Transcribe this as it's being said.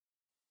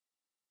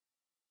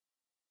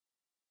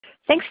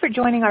Thanks for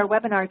joining our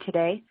webinar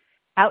today,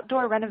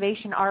 Outdoor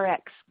Renovation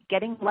RX,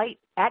 Getting Light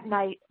at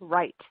Night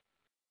Right.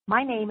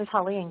 My name is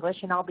Holly English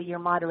and I'll be your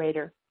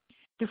moderator.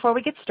 Before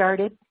we get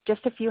started,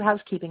 just a few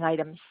housekeeping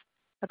items.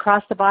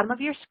 Across the bottom of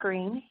your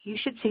screen, you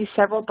should see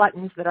several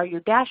buttons that are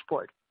your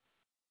dashboard.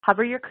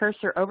 Hover your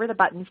cursor over the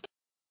buttons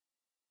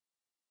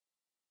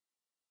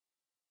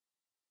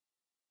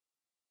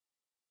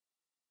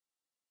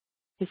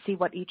to see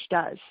what each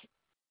does.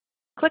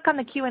 Click on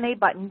the Q&A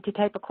button to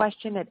type a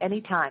question at any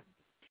time.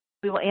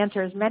 We will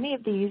answer as many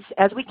of these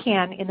as we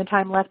can in the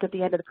time left at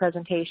the end of the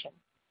presentation.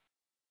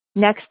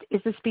 Next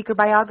is the Speaker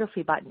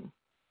Biography button.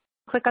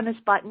 Click on this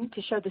button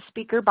to show the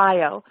speaker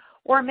bio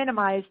or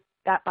minimize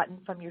that button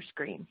from your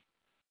screen.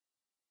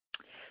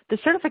 The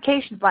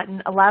Certification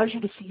button allows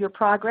you to see your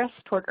progress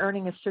toward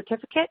earning a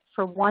certificate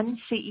for 1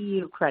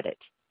 CEU credit.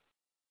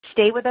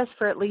 Stay with us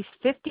for at least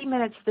 50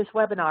 minutes of this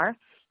webinar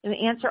and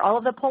answer all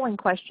of the polling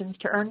questions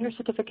to earn your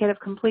certificate of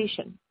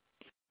completion.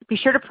 Be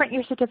sure to print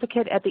your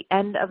certificate at the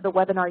end of the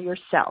webinar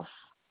yourself.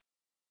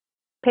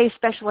 Pay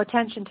special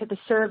attention to the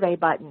Survey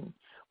button.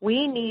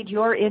 We need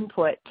your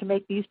input to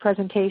make these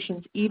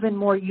presentations even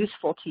more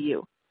useful to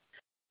you.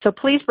 So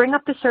please bring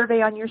up the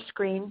survey on your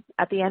screen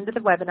at the end of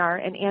the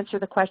webinar and answer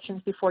the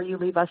questions before you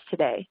leave us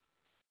today.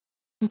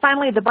 And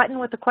finally, the button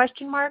with the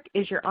question mark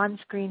is your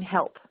on-screen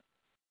help.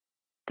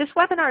 This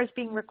webinar is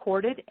being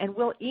recorded and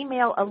we'll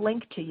email a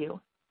link to you.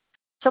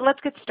 So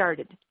let's get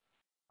started.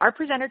 Our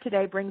presenter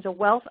today brings a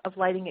wealth of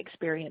lighting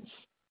experience.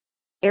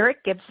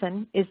 Eric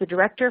Gibson is the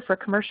Director for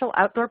Commercial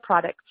Outdoor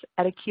Products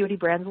at Acuity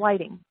Brands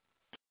Lighting.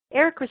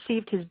 Eric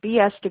received his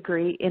BS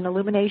degree in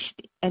Illumination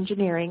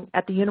Engineering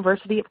at the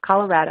University of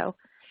Colorado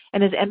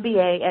and his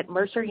MBA at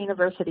Mercer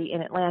University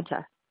in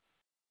Atlanta.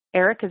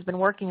 Eric has been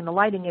working in the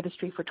lighting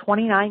industry for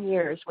 29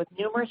 years with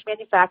numerous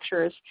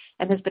manufacturers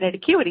and has been at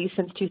Acuity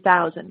since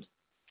 2000.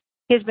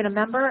 He has been a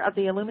member of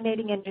the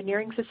Illuminating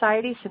Engineering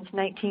Society since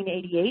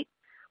 1988,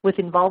 with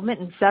involvement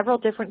in several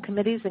different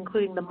committees,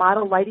 including the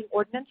Model Lighting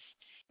Ordinance,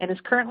 and is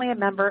currently a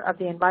member of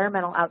the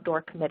Environmental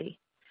Outdoor Committee.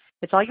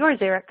 It's all yours,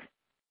 Eric.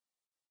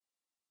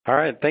 All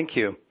right, thank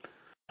you.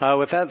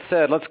 With that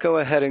said, let's go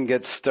ahead and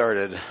get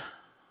started.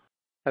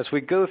 As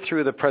we go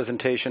through the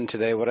presentation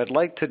today, what I'd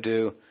like to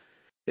do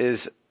is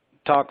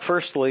talk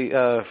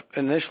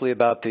initially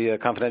about the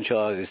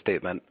confidentiality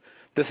statement.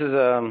 This is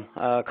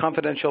a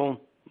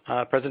confidential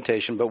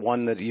presentation, but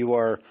one that you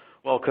are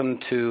welcome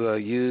to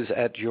use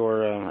at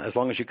your, as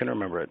long as you can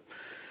remember it.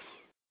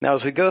 Now,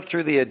 as we go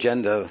through the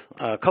agenda,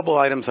 a couple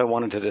items I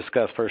wanted to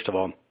discuss, first of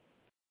all,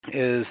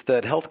 is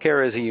that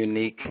healthcare is a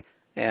unique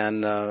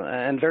and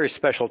very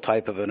special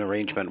type of an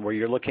arrangement where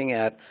you're looking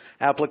at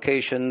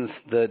applications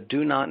that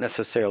do not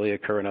necessarily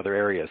occur in other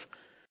areas.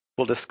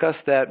 We'll discuss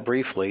that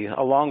briefly,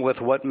 along with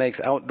what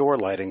makes outdoor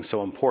lighting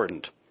so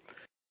important.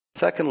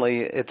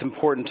 Secondly, it's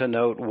important to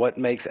note what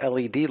makes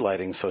LED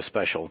lighting so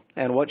special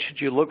and what should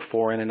you look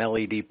for in an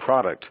LED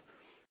product.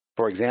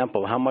 For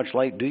example, how much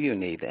light do you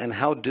need and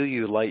how do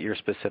you light your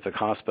specific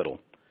hospital?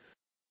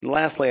 And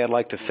lastly, I'd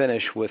like to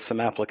finish with some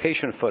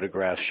application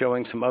photographs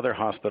showing some other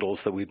hospitals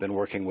that we've been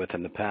working with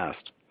in the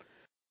past.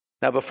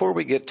 Now, before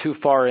we get too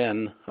far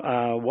in,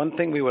 one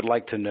thing we would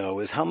like to know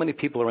is how many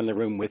people are in the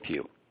room with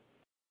you.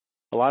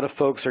 A lot of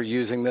folks are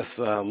using this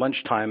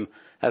lunchtime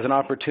as an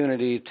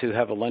opportunity to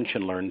have a lunch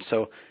and learn.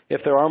 So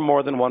if there are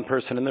more than one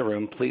person in the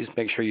room, please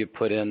make sure you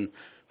put in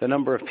the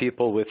number of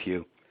people with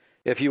you.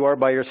 If you are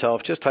by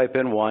yourself, just type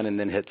in 1 and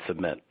then hit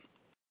submit.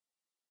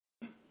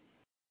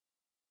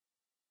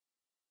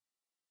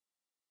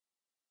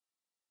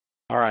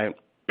 All right,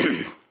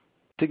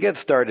 to get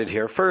started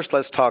here, first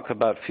let's talk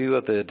about a few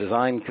of the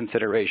design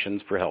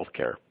considerations for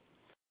healthcare.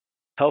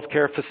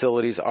 Healthcare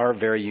facilities are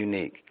very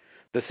unique.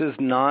 This is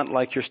not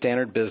like your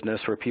standard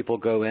business where people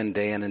go in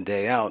and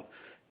day out.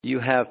 You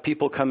have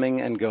people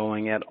coming and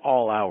going at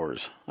all hours,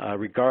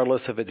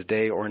 regardless if it's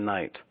day or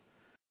night.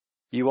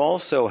 You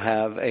also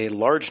have a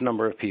large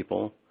number of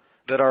people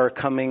that are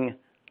coming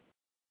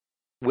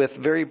with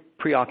very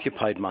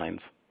preoccupied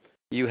minds.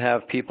 You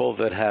have people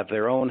that have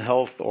their own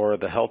health or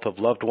the health of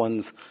loved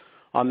ones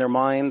on their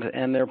mind,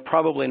 and they're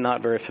probably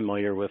not very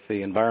familiar with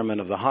the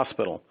environment of the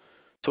hospital.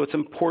 So it's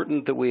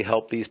important that we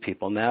help these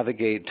people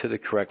navigate to the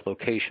correct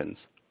locations.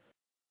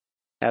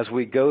 As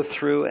we go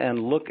through and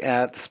look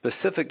at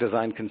specific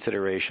design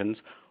considerations,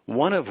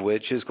 one of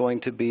which is going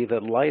to be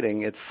that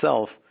lighting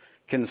itself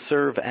can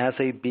serve as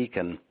a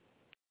beacon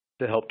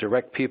to help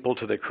direct people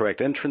to the correct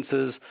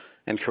entrances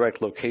and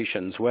correct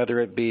locations, whether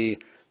it be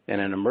in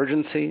an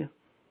emergency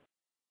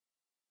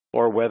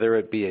or whether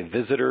it be a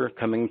visitor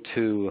coming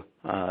to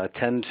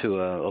attend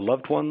to a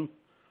loved one,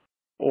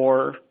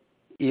 or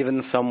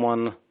even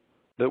someone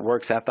that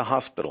works at the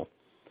hospital.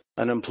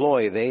 An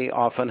employee, they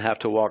often have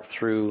to walk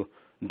through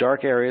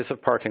dark areas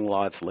of parking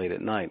lots late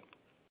at night.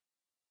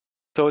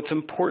 So it's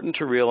important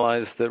to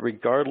realize that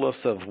regardless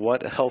of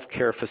what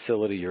healthcare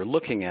facility you're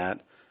looking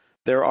at,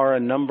 there are a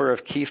number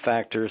of key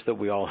factors that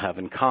we all have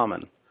in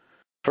common.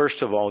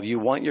 First of all, you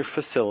want your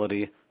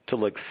facility to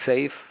look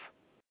safe,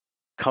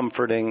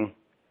 comforting,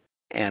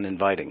 and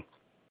inviting.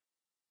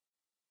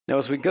 Now,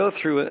 as we go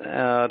through it,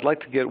 I'd like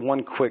to get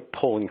one quick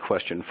polling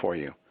question for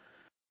you.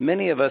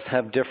 Many of us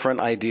have different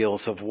ideals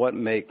of what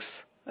makes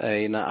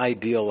an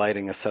ideal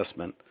lighting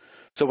assessment.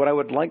 So what I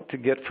would like to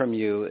get from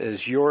you is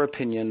your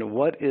opinion.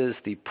 What is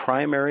the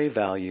primary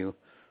value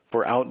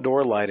for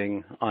outdoor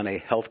lighting on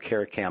a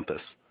healthcare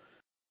campus?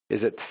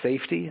 Is it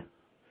safety?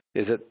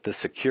 Is it the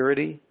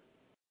security?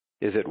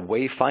 Is it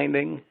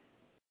wayfinding,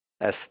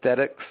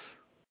 aesthetics,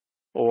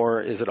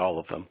 or is it all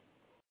of them?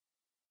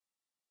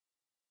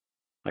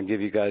 I'll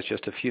give you guys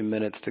just a few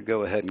minutes to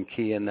go ahead and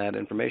key in that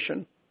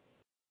information.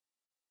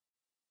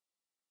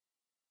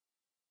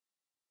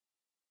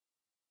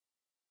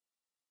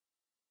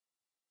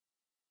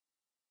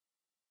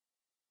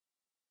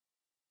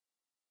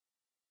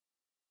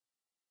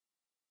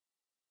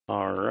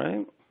 All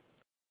right.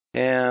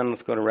 And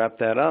let's go to wrap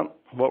that up.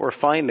 What we're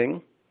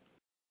finding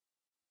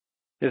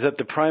is that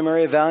the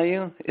primary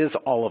value is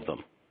all of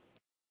them.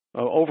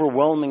 An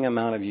overwhelming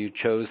amount of you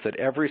chose that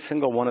every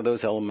single one of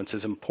those elements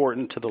is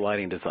important to the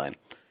lighting design.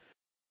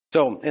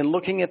 So in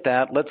looking at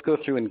that, let's go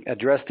through and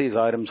address these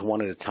items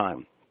one at a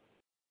time.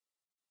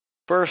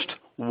 First,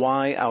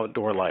 why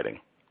outdoor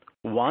lighting?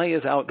 Why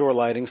is outdoor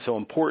lighting so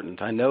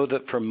important? I know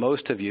that for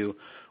most of you,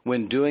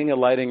 when doing a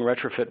lighting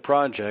retrofit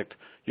project,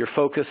 your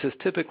focus is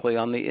typically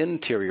on the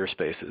interior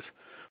spaces.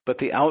 But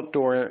the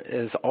outdoor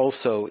is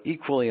also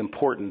equally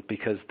important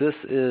because this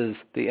is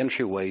the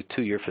entryway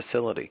to your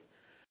facility.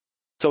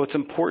 So it's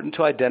important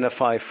to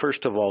identify,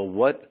 first of all,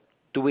 what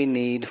do we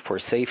need for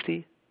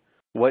safety?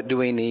 What do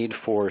we need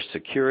for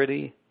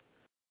security?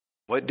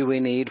 What do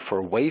we need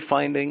for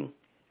wayfinding?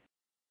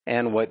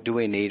 And what do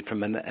we need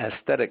from an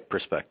aesthetic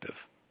perspective?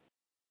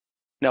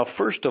 Now,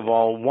 first of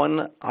all,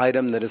 one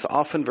item that is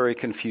often very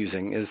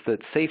confusing is that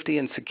safety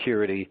and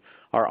security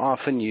are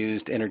often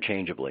used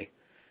interchangeably.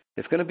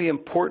 It's going to be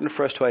important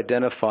for us to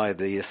identify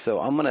these, so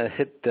I'm going to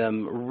hit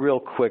them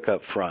real quick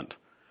up front.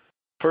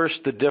 First,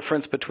 the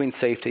difference between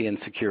safety and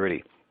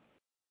security.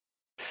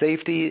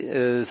 Safety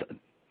is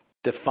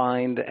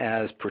defined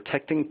as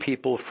protecting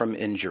people from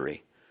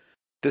injury.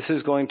 This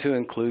is going to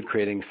include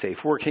creating safe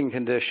working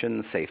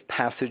conditions, safe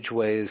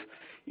passageways,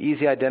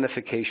 easy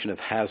identification of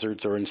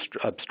hazards or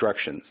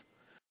obstructions.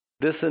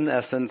 This, in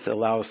essence,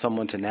 allows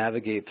someone to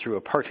navigate through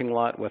a parking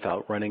lot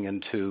without running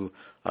into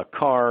a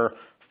car,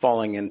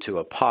 falling into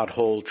a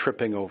pothole,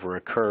 tripping over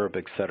a curb,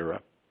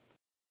 etc.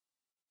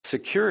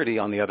 Security,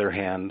 on the other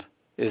hand,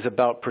 is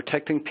about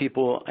protecting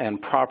people and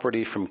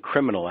property from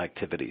criminal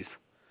activities.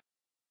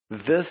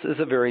 This is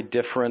a very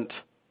different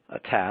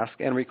task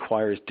and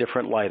requires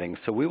different lighting,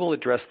 so we will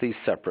address these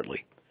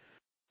separately.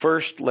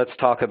 First, let's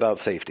talk about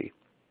safety.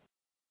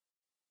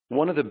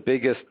 One of the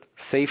biggest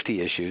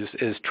safety issues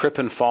is trip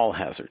and fall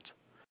hazards.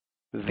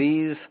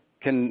 These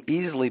can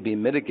easily be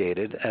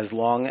mitigated as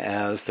long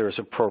as there's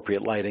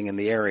appropriate lighting in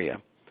the area.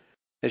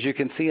 As you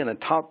can see in the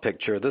top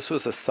picture, this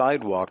was a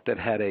sidewalk that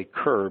had a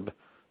curb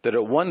that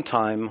at one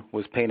time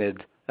was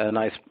painted a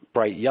nice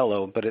bright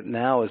yellow, but it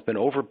now has been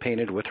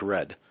overpainted with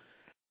red,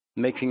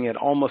 making it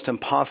almost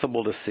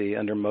impossible to see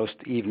under most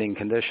evening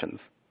conditions.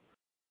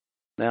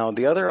 Now,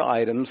 the other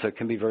items that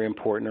can be very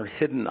important are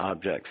hidden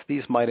objects.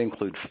 These might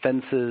include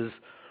fences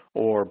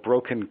or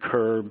broken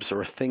curbs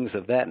or things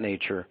of that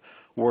nature,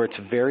 where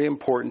it's very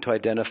important to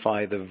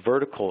identify the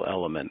vertical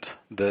element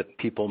that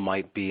people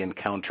might be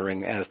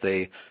encountering as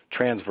they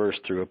transverse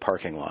through a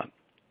parking lot.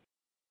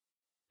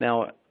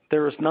 Now,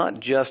 there is not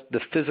just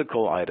the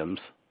physical items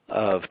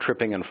of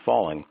tripping and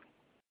falling.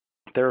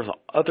 There's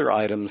other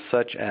items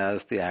such as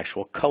the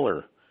actual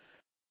color.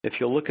 If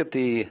you look at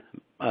the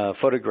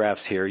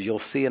photographs here,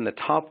 you'll see in the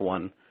top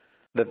one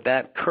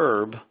that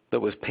curb that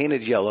was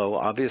painted yellow,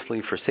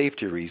 obviously for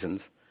safety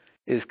reasons,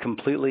 is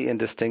completely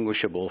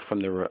indistinguishable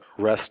from the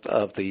rest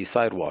of the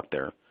sidewalk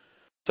there.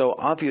 So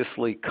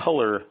obviously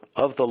color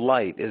of the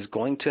light is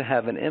going to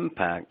have an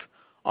impact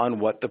on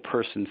what the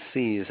person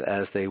sees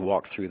as they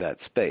walk through that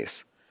space.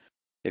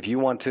 If you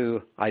want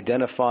to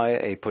identify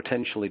a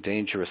potentially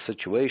dangerous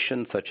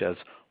situation, such as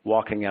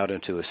walking out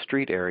into a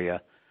street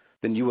area,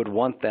 then you would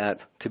want that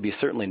to be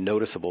certainly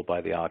noticeable by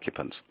the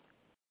occupants.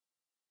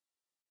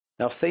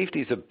 Now,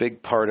 safety is a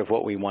big part of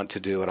what we want to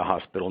do at a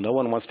hospital. No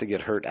one wants to get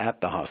hurt at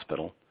the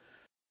hospital.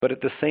 But at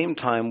the same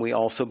time, we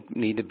also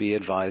need to be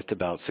advised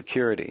about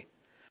security.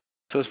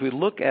 So as we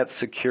look at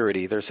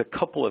security, there's a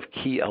couple of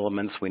key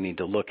elements we need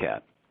to look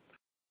at.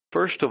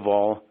 First of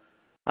all,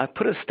 I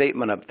put a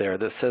statement up there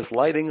that says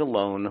lighting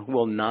alone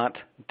will not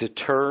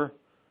deter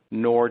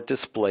nor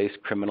displace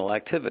criminal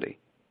activity.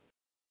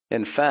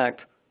 In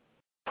fact,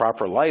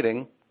 proper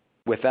lighting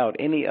without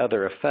any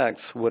other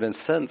effects would in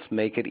a sense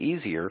make it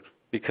easier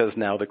because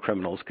now the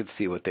criminals could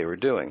see what they were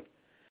doing.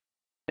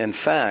 In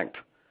fact,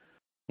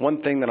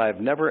 one thing that I've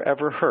never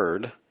ever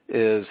heard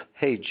is,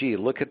 hey, gee,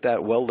 look at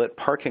that well-lit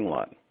parking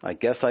lot. I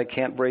guess I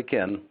can't break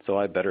in, so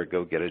I better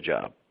go get a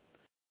job.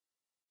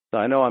 So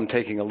I know I'm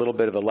taking a little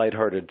bit of a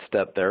lighthearted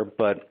step there,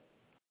 but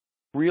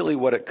really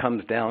what it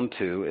comes down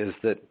to is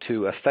that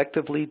to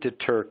effectively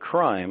deter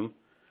crime,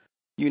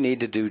 you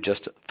need to do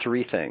just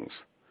three things.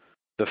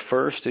 The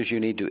first is you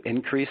need to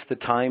increase the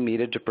time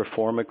needed to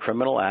perform a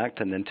criminal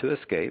act and then to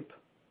escape.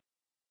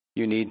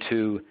 You need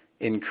to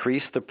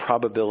increase the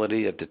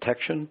probability of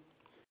detection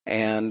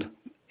and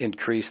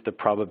increase the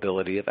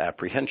probability of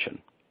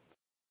apprehension.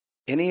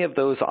 Any of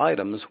those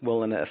items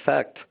will, in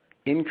effect,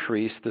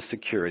 increase the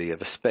security of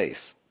a space.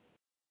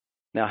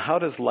 Now, how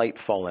does light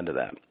fall into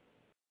that?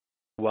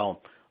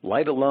 Well,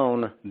 light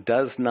alone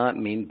does not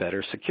mean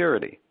better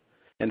security.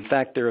 In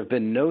fact, there have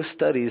been no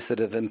studies that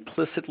have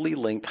implicitly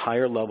linked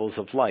higher levels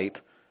of light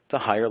to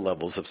higher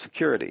levels of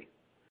security.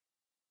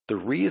 The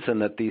reason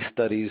that these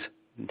studies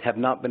have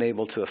not been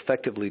able to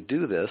effectively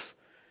do this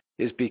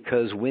is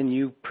because when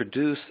you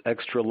produce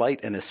extra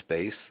light in a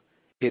space,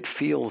 it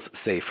feels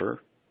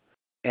safer,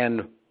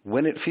 and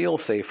when it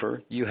feels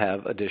safer, you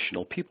have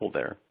additional people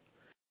there.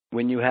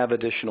 When you have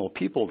additional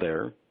people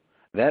there,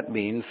 that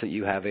means that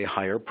you have a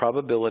higher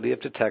probability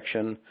of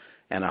detection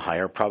and a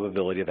higher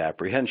probability of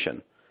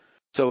apprehension.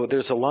 So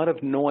there's a lot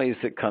of noise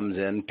that comes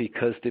in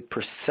because the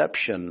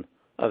perception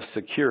of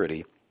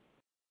security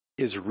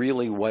is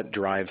really what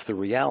drives the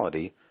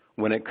reality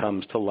when it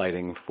comes to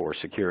lighting for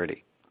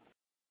security.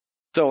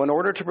 So in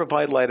order to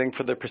provide lighting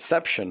for the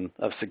perception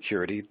of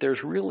security,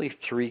 there's really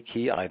three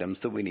key items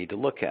that we need to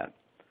look at.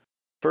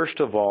 First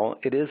of all,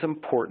 it is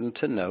important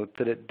to note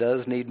that it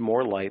does need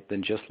more light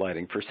than just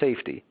lighting for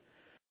safety.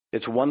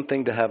 It's one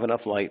thing to have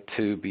enough light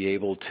to be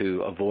able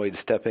to avoid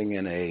stepping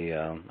in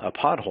a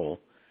pothole.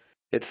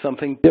 It's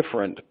something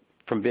different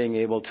from being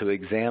able to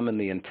examine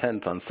the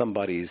intent on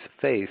somebody's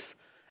face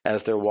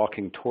as they're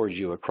walking towards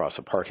you across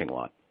a parking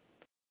lot.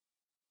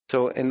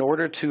 So in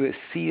order to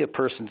see a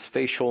person's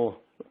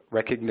facial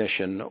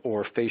recognition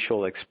or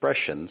facial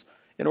expressions,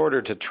 in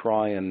order to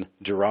try and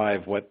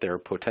derive what their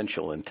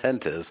potential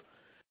intent is,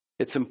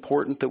 it's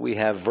important that we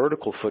have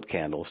vertical foot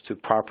candles to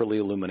properly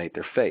illuminate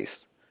their face.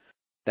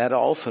 That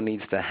also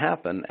needs to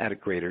happen at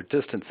greater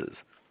distances.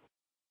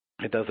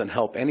 It doesn't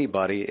help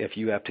anybody if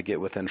you have to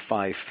get within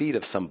 5 feet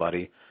of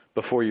somebody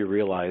before you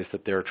realize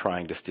that they're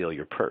trying to steal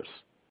your purse.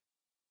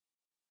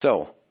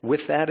 So, with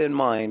that in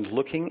mind,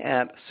 looking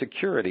at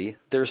security,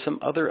 there's some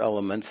other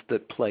elements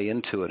that play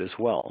into it as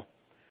well.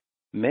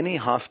 Many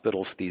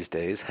hospitals these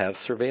days have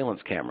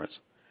surveillance cameras,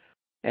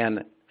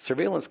 and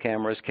surveillance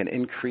cameras can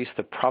increase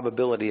the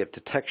probability of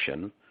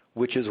detection,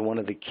 which is one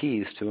of the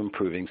keys to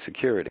improving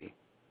security.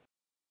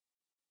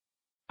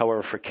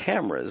 However, for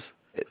cameras,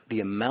 the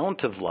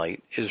amount of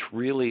light is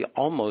really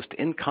almost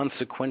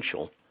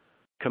inconsequential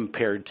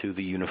compared to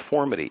the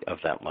uniformity of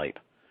that light.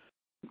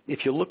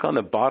 If you look on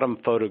the bottom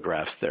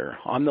photographs there,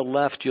 on the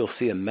left you'll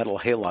see a metal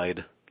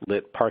halide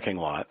lit parking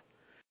lot,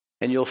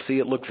 and you'll see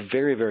it looks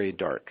very, very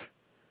dark.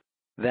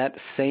 That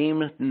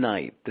same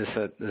night,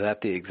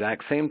 at the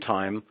exact same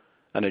time,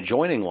 an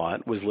adjoining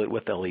lot was lit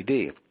with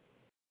LED.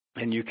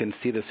 And you can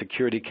see the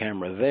security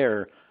camera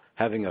there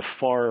having a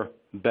far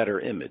better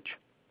image.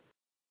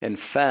 In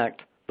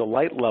fact, the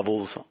light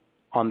levels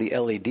on the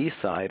LED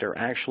side are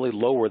actually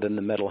lower than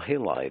the metal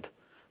halide,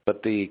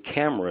 but the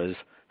cameras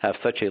have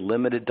such a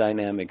limited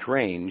dynamic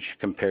range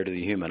compared to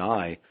the human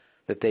eye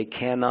that they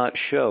cannot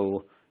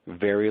show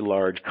very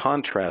large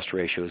contrast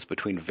ratios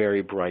between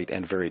very bright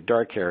and very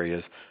dark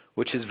areas,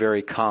 which is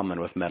very common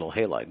with metal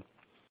halide.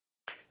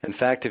 In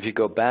fact, if you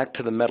go back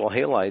to the metal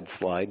halide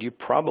slide, you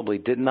probably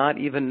did not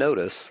even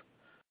notice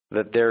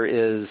that there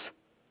is,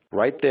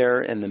 right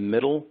there in the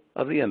middle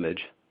of the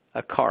image,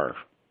 a car.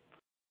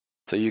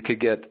 So you could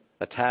get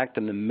attacked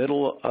in the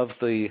middle of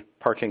the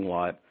parking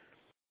lot,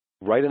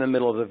 right in the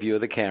middle of the view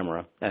of the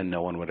camera, and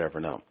no one would ever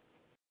know.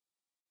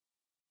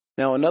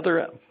 Now,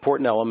 another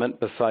important element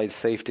besides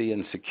safety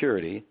and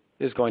security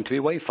is going to be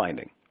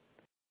wayfinding.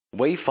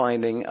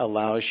 Wayfinding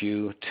allows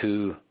you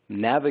to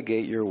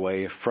navigate your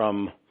way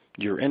from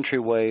your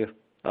entryway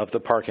of the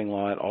parking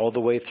lot all the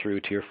way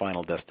through to your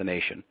final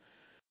destination.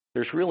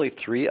 There's really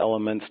 3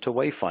 elements to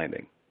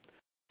wayfinding.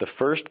 The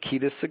first key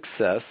to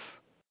success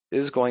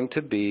is going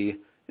to be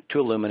to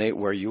illuminate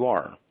where you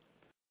are.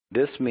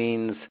 This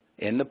means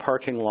in the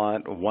parking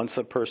lot, once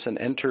a person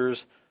enters,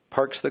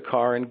 parks the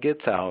car, and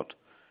gets out,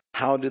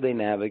 how do they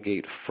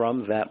navigate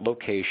from that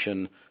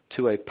location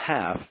to a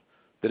path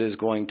that is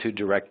going to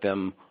direct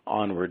them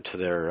onward to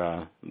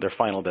their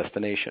final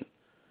destination?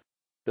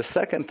 The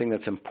second thing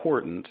that's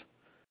important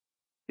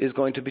is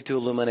going to be to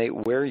illuminate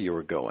where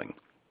you're going.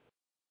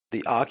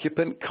 The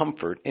occupant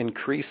comfort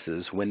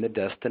increases when the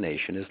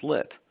destination is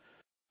lit,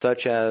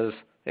 such as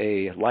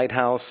a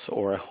lighthouse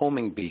or a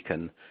homing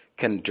beacon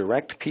can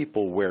direct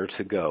people where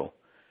to go.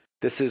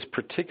 This is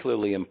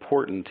particularly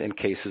important in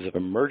cases of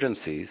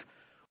emergencies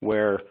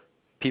where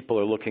people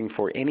are looking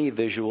for any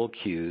visual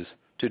cues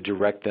to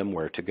direct them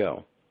where to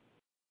go.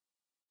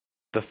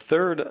 The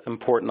third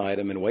important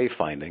item in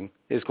wayfinding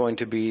is going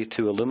to be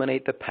to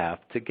illuminate the path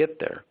to get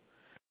there.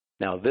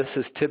 Now, this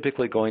is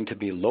typically going to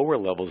be lower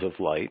levels of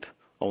light,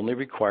 only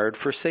required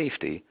for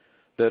safety,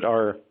 that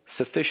are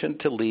sufficient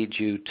to lead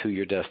you to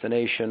your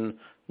destination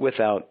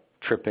without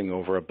tripping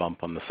over a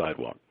bump on the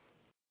sidewalk.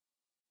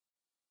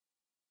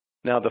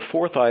 Now, the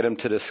fourth item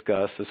to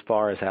discuss as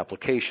far as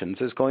applications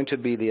is going to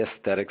be the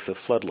aesthetics of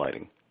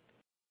floodlighting.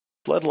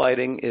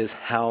 Floodlighting is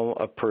how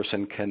a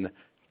person can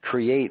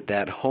create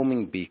that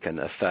homing beacon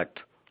effect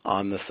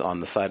on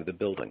the side of the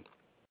building.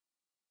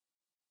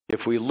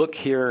 If we look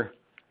here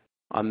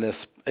on this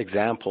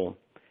example,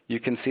 you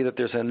can see that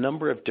there's a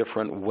number of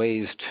different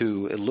ways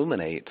to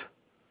illuminate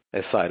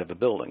a side of a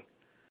building.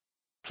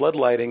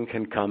 Floodlighting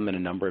can come in a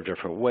number of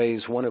different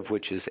ways, one of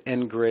which is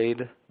end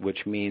grade,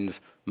 which means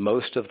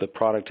most of the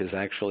product is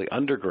actually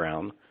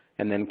underground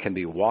and then can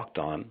be walked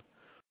on,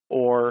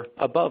 or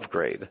above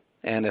grade.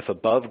 And if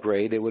above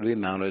grade, it would be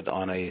mounted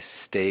on a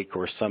stake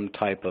or some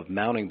type of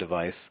mounting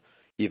device,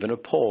 even a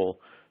pole,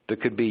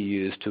 that could be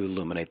used to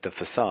illuminate the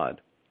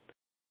facade.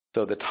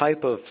 So the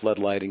type of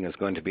floodlighting is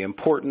going to be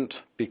important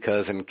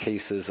because in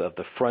cases of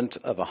the front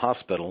of a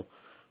hospital,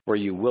 where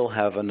you will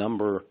have a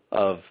number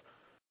of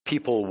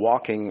people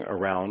walking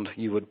around,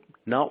 you would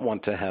not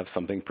want to have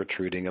something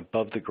protruding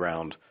above the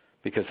ground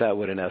because that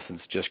would in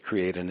essence just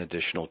create an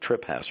additional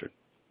trip hazard.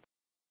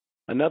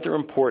 Another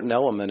important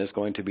element is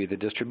going to be the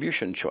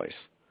distribution choice.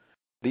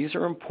 These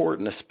are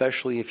important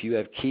especially if you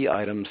have key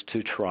items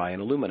to try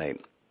and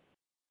illuminate.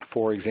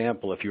 For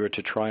example, if you were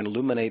to try and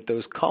illuminate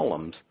those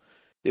columns,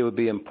 it would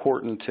be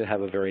important to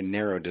have a very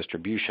narrow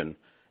distribution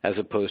as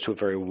opposed to a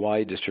very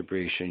wide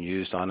distribution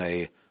used on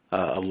a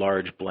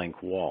large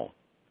blank wall.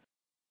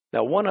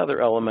 Now, one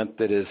other element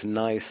that is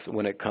nice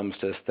when it comes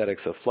to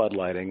aesthetics of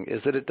floodlighting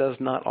is that it does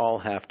not all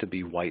have to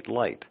be white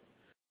light.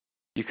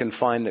 You can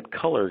find that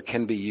color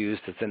can be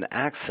used as an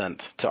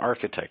accent to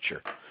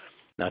architecture.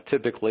 Now,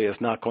 typically, it's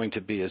not going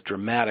to be as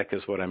dramatic as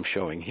what I'm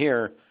showing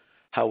here.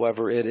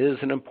 However, it is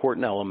an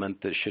important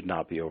element that should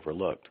not be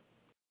overlooked.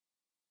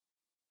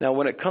 Now,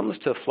 when it comes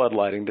to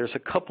floodlighting, there's a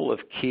couple of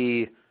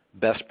key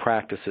best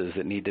practices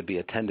that need to be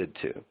attended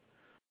to.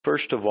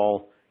 First of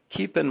all,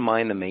 keep in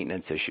mind the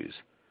maintenance issues.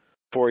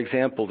 For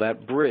example,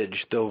 that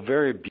bridge, though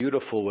very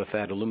beautiful with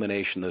that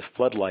illumination, those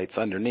floodlights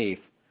underneath,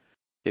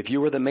 if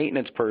you were the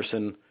maintenance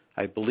person,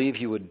 I believe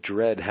you would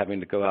dread having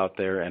to go out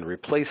there and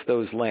replace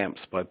those lamps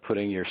by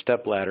putting your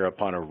stepladder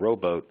up on a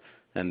rowboat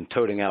and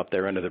toting out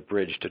there under the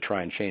bridge to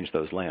try and change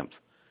those lamps.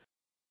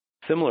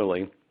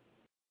 Similarly,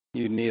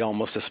 you need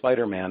almost a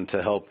Spider-Man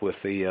to help with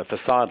the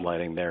facade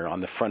lighting there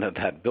on the front of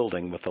that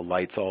building with the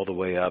lights all the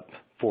way up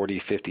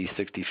 40, 50,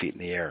 60 feet in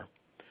the air.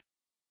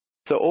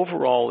 So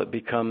overall, it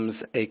becomes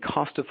a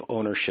cost of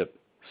ownership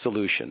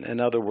solution. In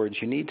other words,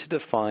 you need to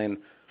define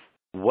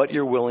what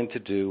you're willing to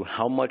do,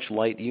 how much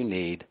light you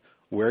need,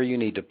 where you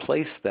need to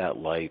place that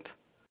light,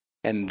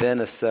 and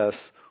then assess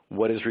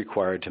what is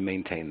required to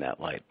maintain that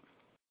light.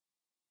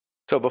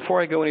 So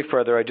before I go any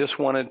further, I just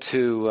wanted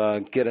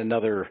to get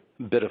another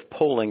bit of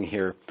polling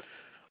here.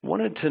 I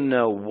wanted to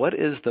know, what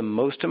is the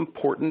most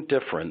important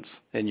difference,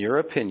 in your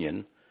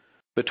opinion,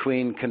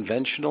 between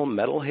conventional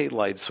metal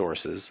halide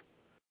sources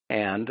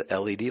and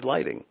LED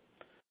lighting?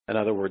 In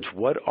other words,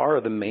 what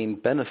are the main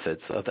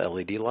benefits of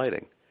LED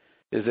lighting?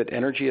 Is it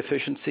energy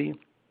efficiency?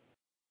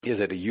 Is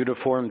it a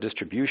uniform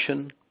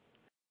distribution?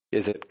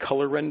 Is it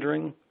color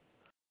rendering?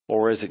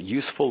 Or is it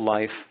useful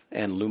life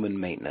and lumen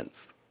maintenance?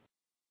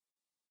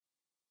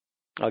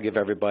 I'll give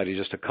everybody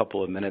just a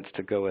couple of minutes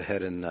to go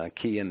ahead and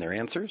key in their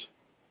answers.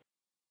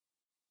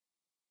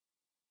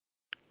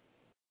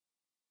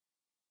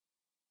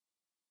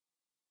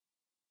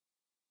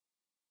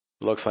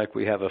 Looks like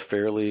we have a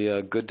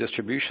fairly good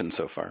distribution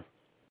so far.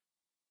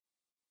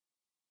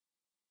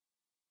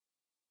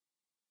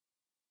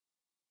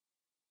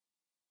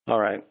 All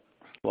right.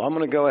 Well, I'm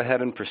going to go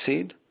ahead and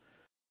proceed.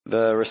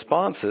 The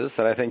responses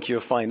that I think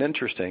you'll find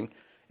interesting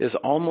is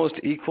almost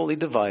equally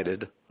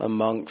divided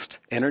amongst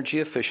energy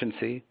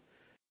efficiency,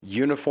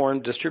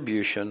 uniform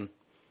distribution,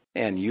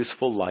 and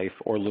useful life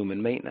or lumen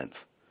maintenance.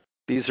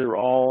 These are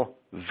all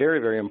very,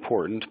 very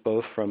important,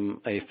 both from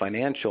a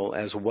financial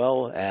as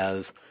well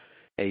as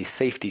a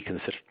safety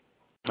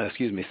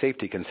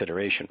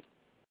consideration.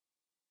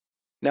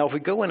 Now, if we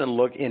go in and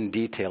look in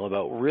detail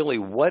about really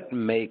what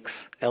makes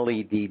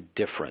LED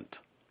different,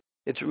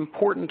 it's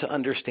important to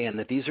understand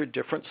that these are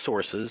different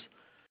sources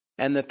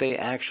and that they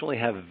actually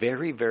have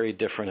very, very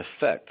different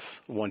effects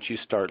once you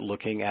start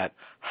looking at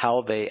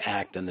how they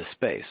act in the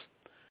space.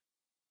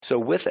 So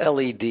with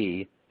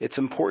LED, it's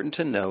important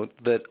to note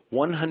that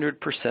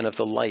 100% of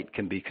the light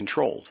can be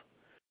controlled.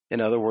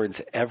 In other words,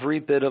 every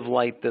bit of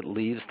light that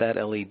leaves that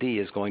LED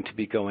is going to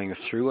be going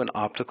through an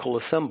optical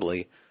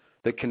assembly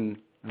that can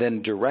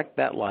then direct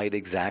that light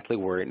exactly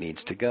where it needs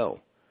to go.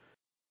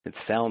 It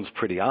sounds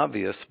pretty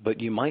obvious, but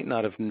you might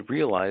not have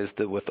realized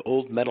that with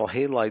old metal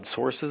halide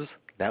sources,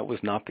 that was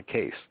not the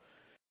case.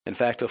 In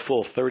fact, a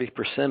full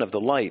 30% of the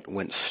light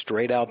went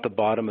straight out the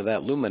bottom of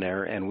that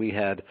luminaire, and we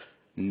had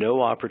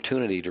no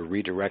opportunity to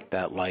redirect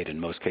that light in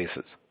most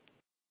cases.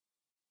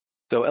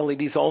 So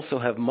LEDs also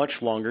have much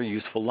longer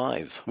useful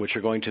lives, which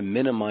are going to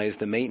minimize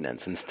the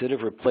maintenance. Instead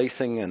of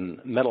replacing a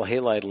metal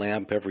halide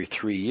lamp every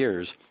 3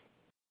 years,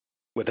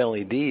 with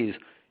LEDs,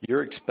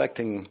 you're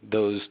expecting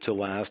those to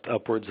last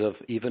upwards of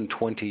even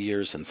 20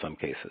 years in some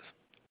cases.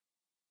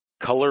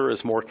 Color is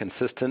more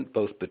consistent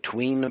both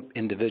between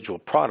individual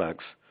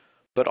products,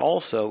 but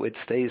also it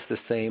stays the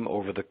same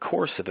over the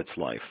course of its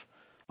life.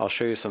 I'll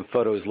show you some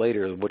photos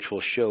later which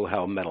will show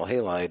how metal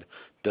halide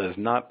does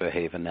not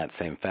behave in that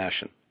same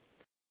fashion.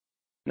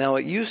 Now,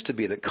 it used to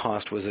be that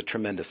cost was a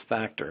tremendous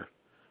factor,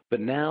 but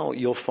now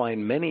you'll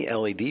find many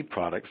LED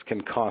products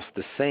can cost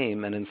the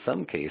same and in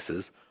some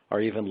cases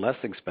are even less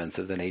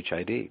expensive than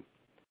HID.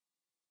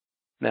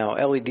 Now,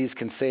 LEDs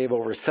can save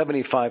over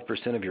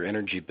 75% of your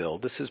energy bill.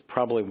 This is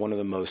probably one of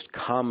the most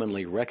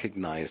commonly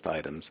recognized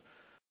items,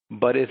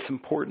 but it's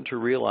important to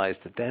realize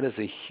that that is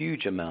a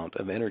huge amount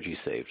of energy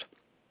saved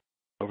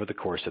over the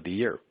course of the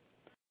year.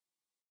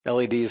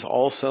 LEDs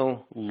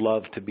also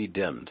love to be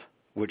dimmed,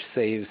 which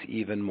saves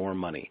even more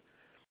money.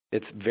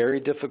 It's very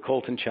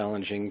difficult and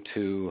challenging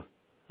to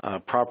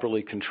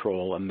properly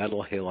control a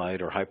metal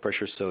halide or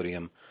high-pressure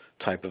sodium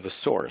type of a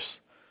source.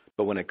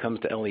 But when it comes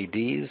to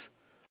LEDs,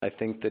 I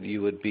think that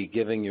you would be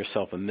giving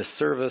yourself a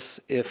misservice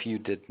if you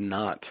did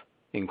not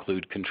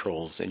include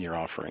controls in your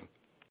offering.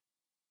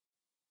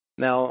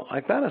 Now,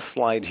 I've got a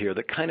slide here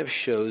that kind of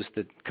shows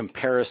the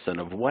comparison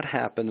of what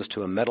happens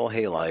to a metal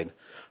halide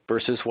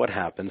versus what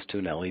happens to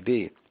an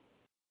LED.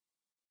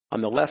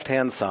 On the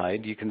left-hand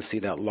side, you can see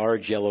that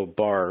large yellow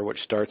bar,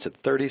 which starts at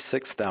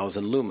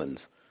 36,000 lumens.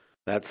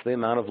 That's the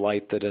amount of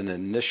light that an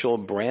initial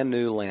brand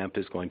new lamp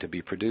is going to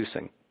be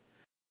producing.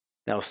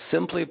 Now,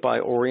 simply by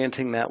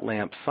orienting that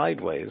lamp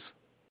sideways,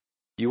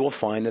 you will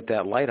find that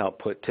that light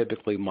output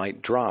typically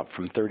might drop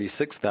from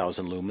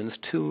 36,000 lumens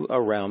to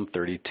around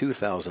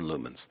 32,000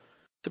 lumens.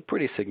 It's a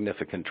pretty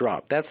significant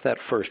drop. That's that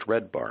first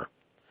red bar.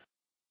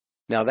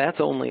 Now,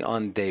 that's only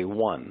on day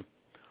one.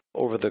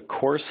 Over the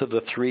course of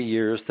the 3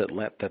 years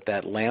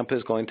that lamp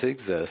is going to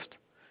exist,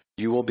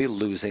 you will be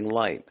losing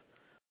light.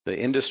 The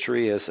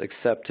industry has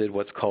accepted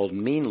what's called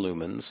mean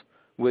lumens,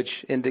 which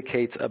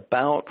indicates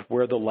about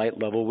where the light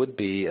level would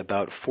be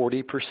about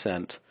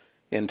 40%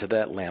 into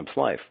that lamp's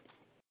life.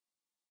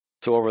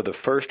 So over the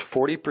first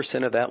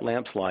 40% of that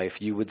lamp's life,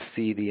 you would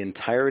see the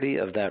entirety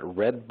of that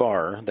red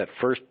bar, that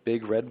first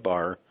big red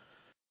bar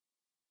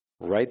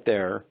right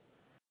there,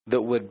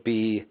 that would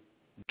be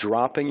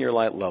dropping your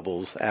light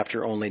levels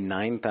after only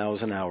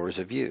 9,000 hours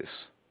of use.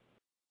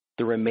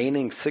 The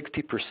remaining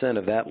 60%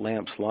 of that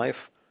lamp's life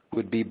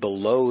would be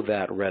below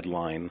that red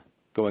line,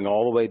 going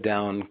all the way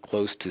down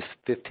close to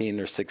 15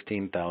 or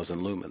 16,000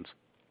 lumens.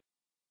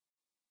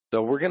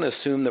 So we're going to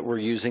assume that we're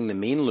using the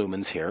mean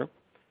lumens here,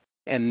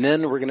 and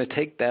then we're going to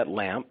take that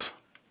lamp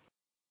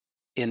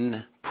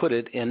and put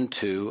it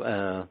into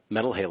a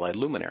metal halide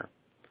luminaire.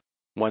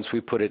 Once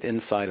we put it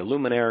inside a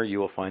luminaire, you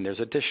will find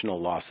there's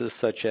additional losses,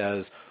 such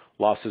as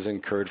losses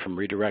incurred from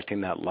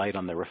redirecting that light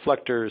on the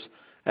reflectors,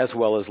 as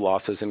well as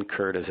losses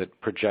incurred as it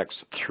projects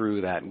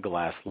through that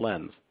glass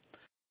lens.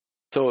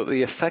 So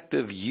the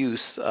effective use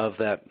of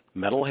that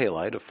metal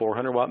halide, a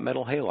 400-watt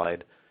metal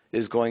halide,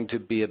 is going to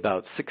be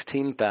about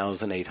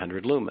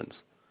 16,800 lumens.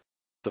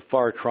 It's a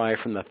far cry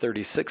from the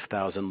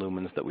 36,000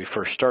 lumens that we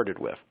first started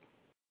with.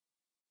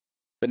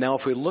 But now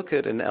if we look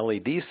at an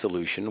LED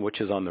solution,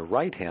 which is on the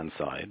right-hand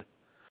side,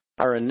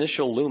 our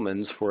initial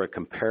lumens for a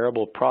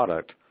comparable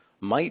product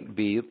might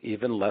be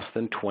even less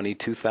than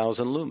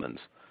 22,000 lumens.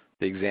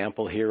 The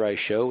example here I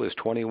show is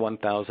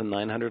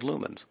 21,900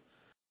 lumens.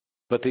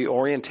 But the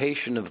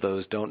orientation of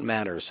those don't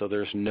matter, so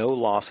there's no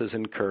losses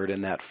incurred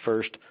in that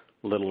first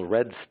little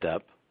red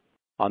step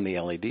on the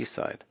LED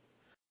side.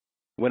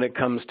 When it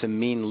comes to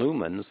mean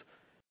lumens,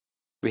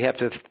 we have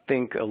to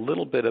think a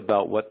little bit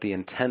about what the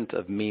intent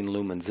of mean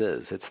lumens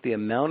is. It's the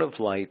amount of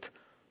light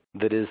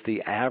that is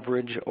the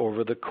average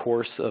over the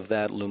course of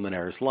that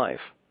luminaire's life.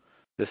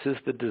 This is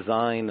the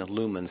design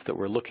lumens that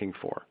we're looking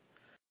for.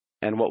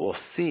 And what we'll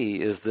see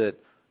is that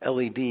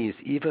LEDs,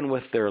 even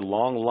with their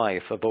long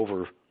life of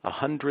over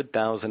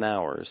 100,000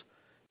 hours,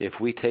 if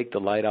we take the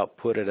light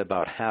output at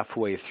about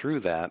halfway through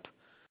that,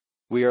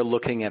 we are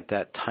looking at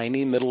that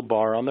tiny middle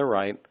bar on the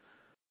right,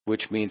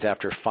 which means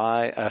after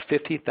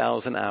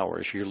 50,000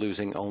 hours, you're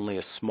losing only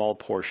a small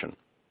portion.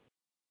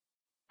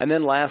 And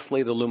then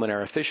lastly, the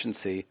luminaire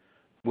efficiency.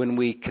 When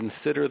we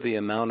consider the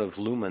amount of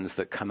lumens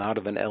that come out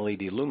of an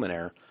LED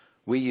luminaire,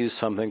 we use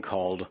something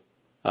called,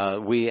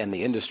 we and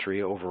the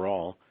industry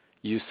overall,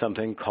 use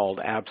something called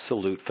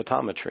absolute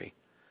photometry.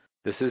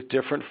 This is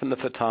different from the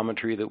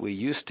photometry that we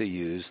used to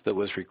use that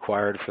was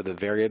required for the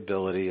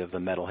variability of the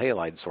metal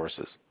halide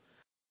sources.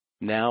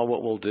 Now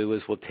what we'll do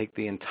is we'll take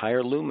the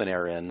entire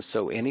luminaire in,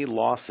 so any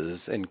losses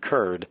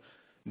incurred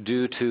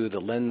due to the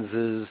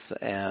lenses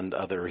and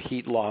other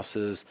heat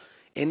losses,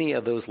 any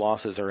of those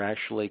losses are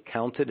actually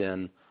counted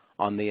in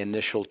on the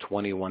initial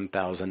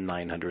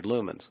 21,900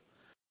 lumens.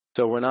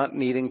 So we're not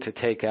needing to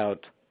take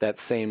out that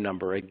same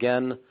number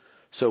again,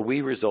 so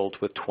we result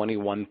with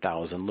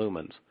 21,000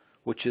 lumens,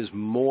 which is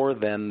more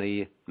than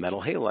the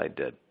metal halide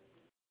did.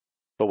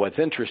 But what's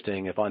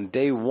interesting, if on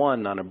day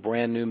one on a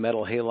brand new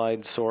metal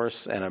halide source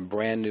and a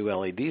brand new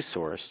LED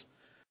source,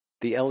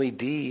 the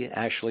LED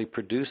actually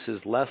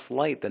produces less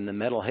light than the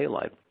metal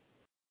halide.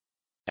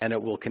 And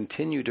it will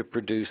continue to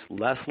produce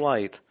less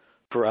light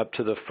for up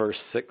to the first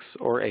 6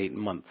 or 8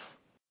 months.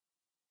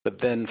 But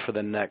then for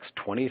the next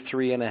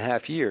 23 and a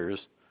half years,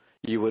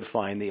 you would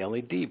find the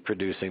LED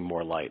producing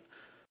more light.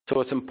 So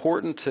it's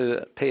important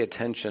to pay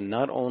attention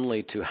not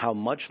only to how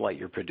much light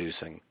you're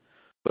producing,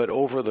 but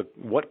over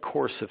what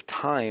course of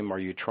time are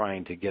you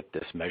trying to get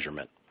this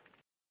measurement.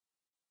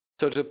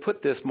 So to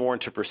put this more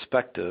into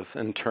perspective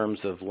in terms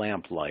of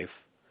lamp life,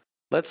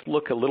 let's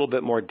look a little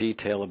bit more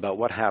detail about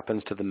what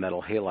happens to the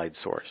metal halide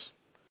source.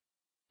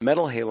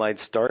 Metal halide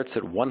starts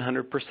at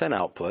 100%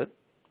 output,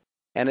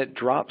 and it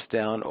drops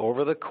down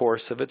over the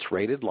course of its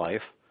rated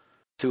life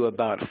to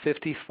about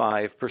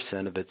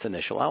 55% of its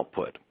initial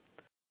output.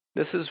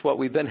 This is what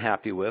we've been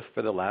happy with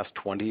for the last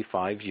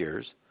 25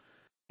 years.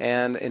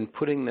 And in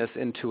putting this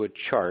into a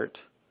chart,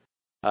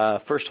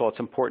 first of all, it's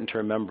important to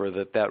remember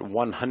that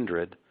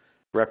 100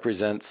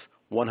 represents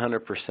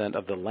 100%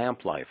 of the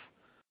lamp life,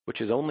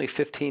 which is only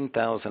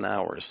 15,000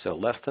 hours, so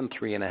less than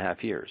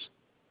 3.5 years.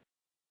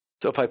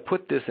 So if I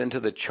put this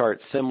into the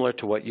chart similar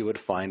to what you would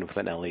find with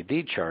an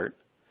LED chart,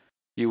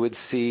 you would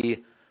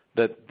see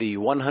that the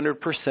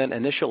 100%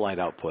 initial light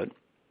output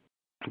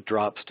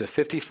drops to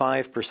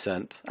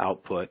 55%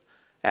 output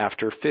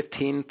after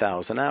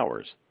 15,000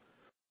 hours.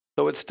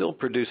 So it's still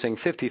producing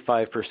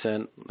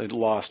 55%, it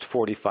lost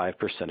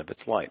 45% of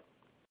its light.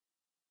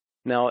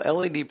 Now,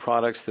 LED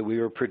products that we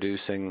were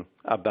producing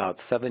about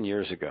 7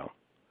 years ago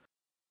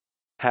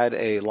had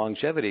a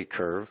longevity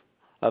curve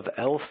of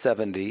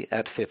L70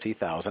 at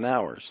 50,000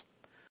 hours.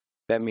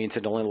 That means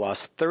it only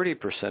lost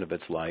 30% of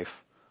its life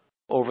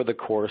over the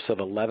course of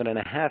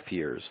 11.5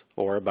 years,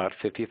 or about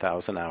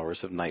 50,000 hours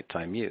of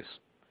nighttime use.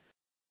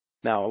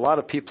 Now, a lot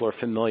of people are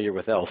familiar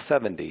with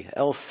L70.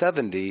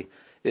 L70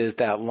 is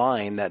that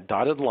line, that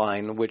dotted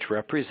line, which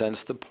represents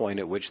the point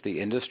at which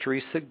the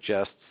industry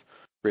suggests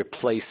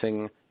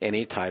replacing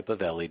any type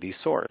of LED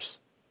source.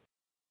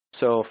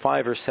 So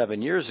 5 or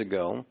 7 years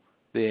ago,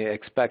 the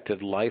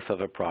expected life of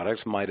a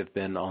product might have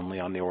been only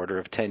on the order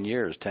of 10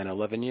 years, 10,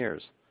 11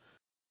 years.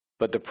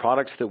 But the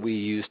products that we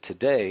use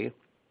today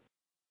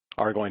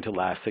are going to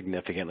last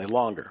significantly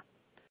longer.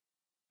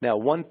 Now,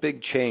 one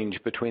big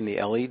change between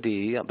the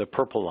LED, the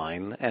purple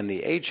line, and the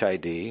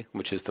HID,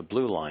 which is the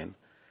blue line,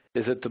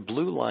 is that the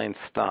blue line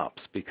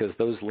stops because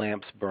those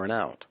lamps burn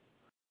out.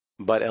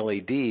 But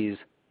LEDs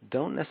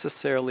don't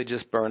necessarily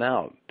just burn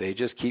out. They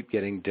just keep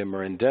getting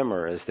dimmer and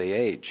dimmer as they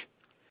age.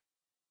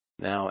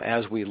 Now,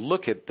 as we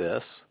look at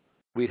this,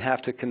 we'd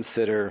have to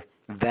consider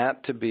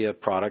that to be a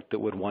product that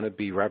would want to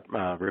be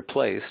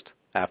replaced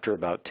after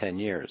about 10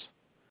 years.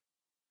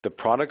 The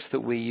products that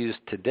we use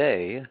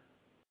today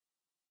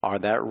are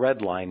that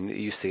red line that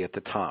you see at the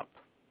top.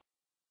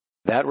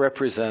 That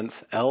represents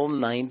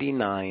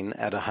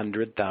L99 at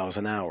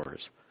 100,000 hours.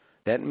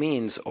 That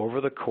means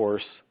over the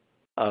course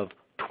of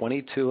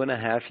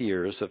 22.5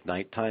 years of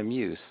nighttime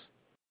use,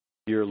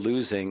 you're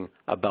losing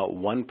about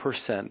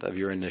 1% of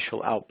your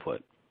initial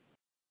output.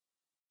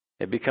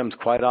 It becomes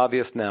quite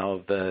obvious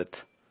now that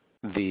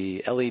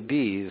the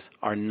LEDs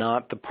are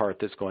not the part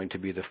that's going to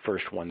be the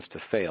first ones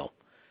to fail.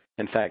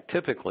 In fact,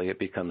 typically it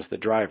becomes the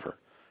driver,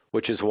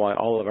 which is why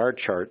all of our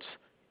charts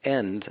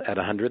end at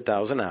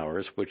 100,000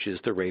 hours, which is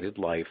the rated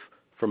life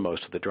for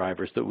most of the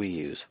drivers that we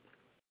use.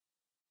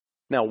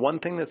 Now, one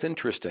thing that's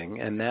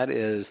interesting, and that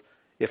is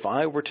if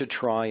I were to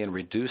try and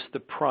reduce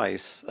the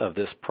price of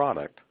this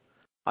product,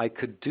 I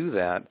could do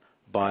that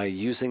by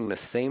using the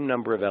same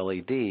number of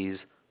LEDs,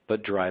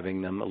 but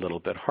driving them a little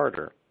bit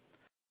harder.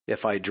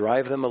 If I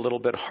drive them a little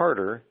bit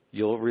harder,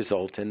 you'll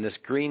result in this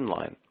green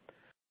line.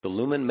 The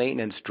lumen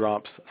maintenance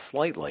drops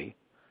slightly.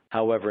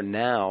 However,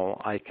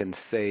 now I can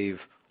save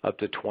up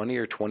to 20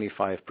 or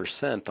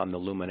 25% on the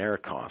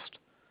luminaire cost.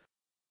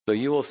 So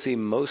you will see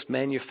most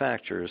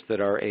manufacturers that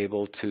are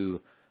able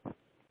to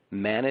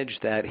manage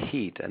that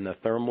heat and the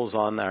thermals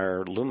on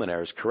our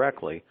luminaires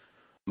correctly,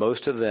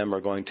 most of them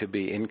are going to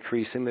be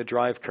increasing the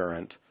drive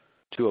current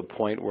to a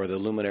point where the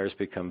luminaires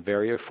become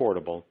very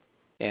affordable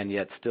and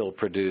yet still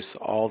produce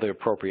all the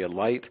appropriate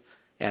light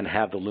and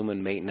have the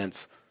lumen maintenance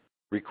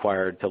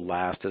required to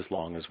last as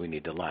long as we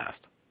need to last.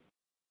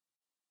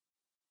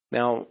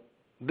 Now,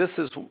 this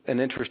is an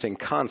interesting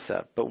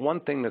concept, but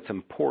one thing that's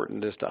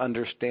important is to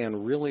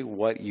understand really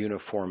what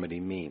uniformity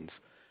means,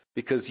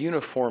 because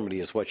uniformity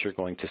is what you're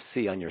going to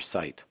see on your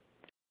site.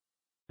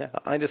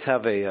 I just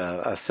have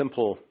a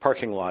simple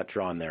parking lot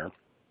drawn there.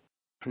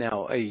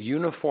 Now, a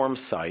uniform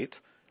site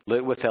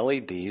lit with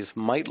LEDs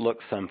might look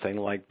something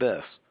like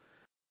this.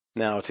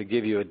 Now, to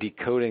give you a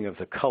decoding of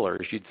the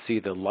colors, you'd see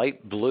the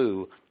light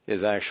blue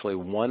is actually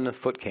 1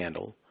 foot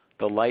candle.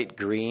 The light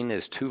green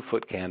is 2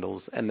 foot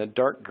candles, and the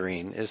dark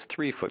green is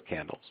 3 foot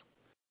candles.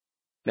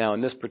 Now,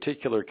 in this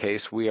particular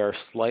case, we are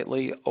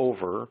slightly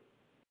over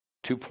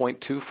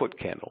 2.2 foot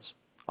candles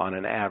on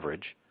an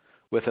average,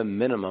 with a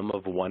minimum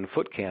of 1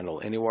 foot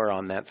candle anywhere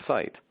on that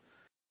site.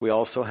 We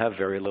also have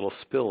very little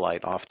spill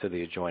light off to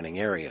the adjoining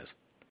areas.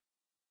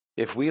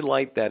 If we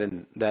light that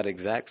in that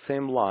exact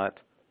same lot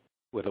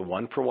with a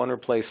 1-for-1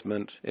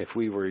 replacement, if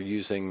we were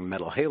using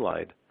metal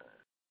halide,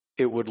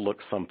 it would look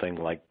something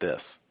like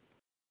this.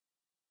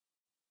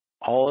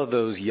 All of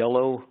those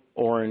yellow,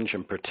 orange,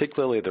 and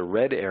particularly the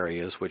red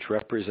areas, which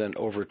represent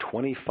over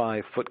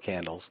 25 foot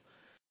candles,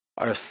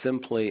 are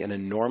simply an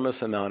enormous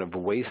amount of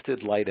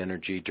wasted light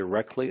energy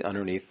directly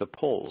underneath the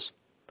poles.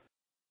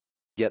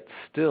 Yet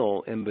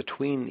still, in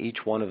between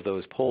each one of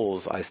those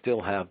poles, I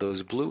still have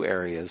those blue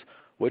areas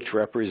which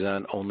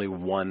represent only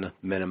one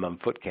minimum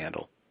foot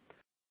candle.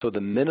 So the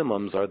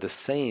minimums are the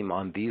same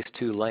on these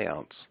two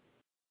layouts,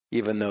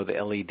 even though the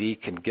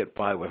LED can get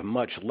by with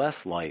much less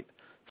light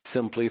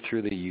simply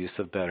through the use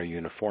of better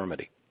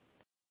uniformity.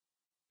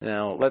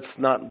 Now, let's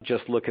not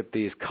just look at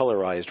these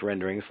colorized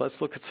renderings. Let's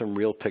look at some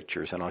real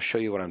pictures, and I'll show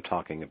you what I'm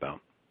talking about.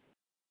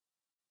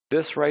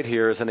 This right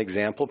here is an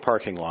example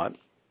parking lot.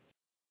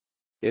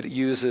 It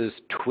uses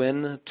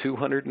twin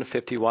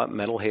 250-watt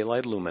metal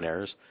halide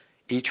luminaires,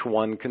 each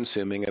one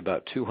consuming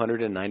about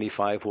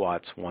 295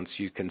 watts once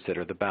you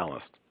consider the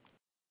ballast.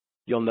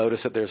 You'll notice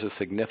that there's a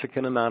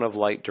significant amount of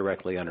light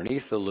directly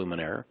underneath the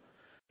luminaire,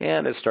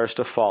 and it starts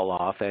to fall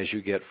off as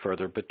you get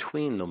further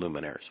between the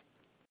luminaires.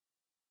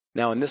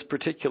 Now, in this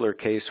particular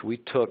case, we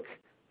took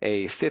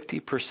a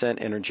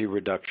 50% energy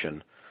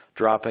reduction,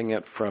 dropping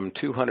it from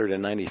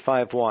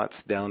 295 watts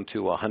down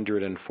to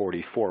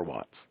 144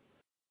 watts.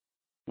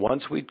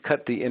 Once we'd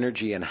cut the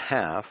energy in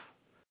half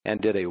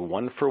and did a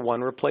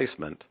one-for-one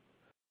replacement,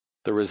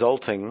 the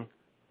resulting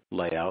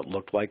layout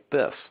looked like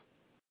this.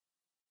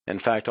 In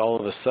fact, all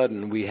of a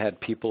sudden, we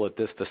had people at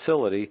this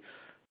facility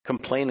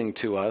complaining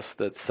to us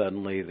that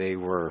suddenly they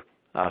were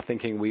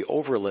thinking we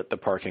overlit the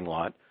parking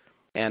lot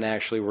and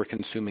actually were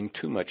consuming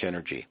too much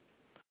energy,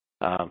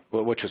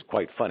 which was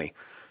quite funny.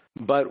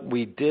 But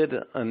we did,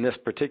 in this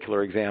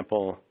particular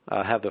example,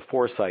 have the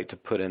foresight to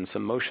put in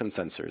some motion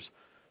sensors.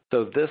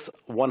 So this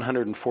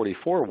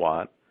 144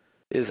 watt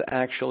is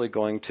actually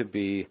going to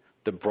be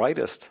the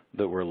brightest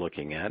that we're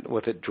looking at,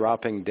 with it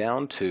dropping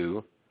down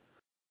to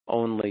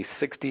only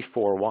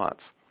 64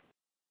 watts.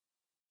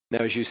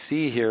 Now, as you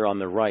see here on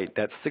the right,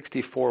 that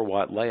 64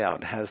 watt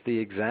layout has the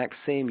exact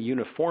same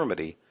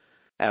uniformity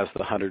as the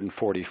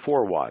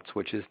 144 watts,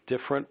 which is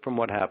different from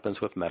what happens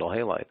with metal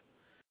halide.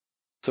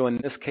 So in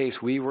this case,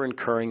 we were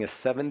incurring a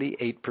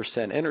 78%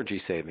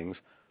 energy savings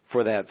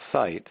for that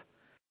site,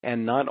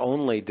 and not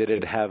only did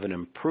it have an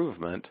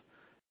improvement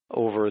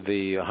over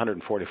the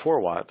 144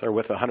 watts, or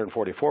with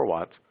 144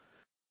 watts,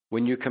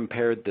 when you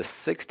compared the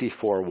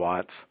 64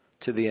 watts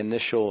to the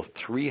initial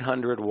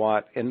 300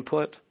 watt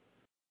input,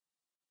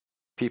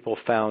 people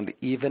found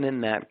even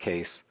in that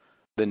case,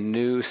 the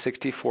new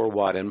 64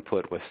 watt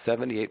input with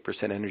 78%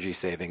 energy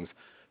savings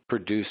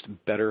produced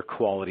better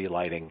quality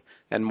lighting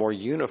and more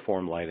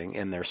uniform lighting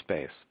in their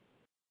space.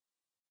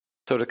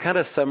 So to kind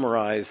of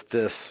summarize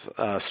this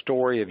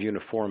story of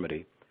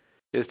uniformity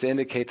is to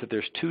indicate that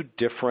there's two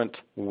different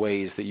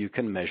ways that you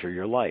can measure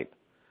your light.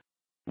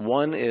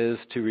 One is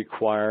to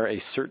require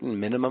a certain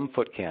minimum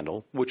foot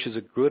candle, which is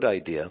a good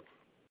idea.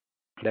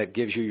 That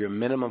gives you your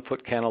minimum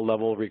foot candle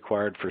level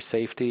required for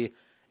safety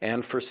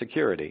and for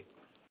security.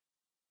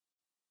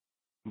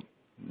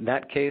 In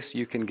that case,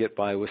 you can get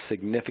by with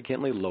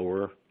significantly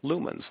lower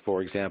lumens.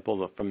 For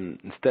example,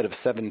 instead of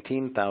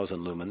 17,000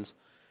 lumens,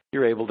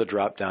 you're able to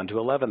drop down to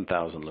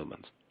 11,000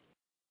 lumens.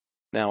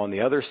 Now, on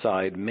the other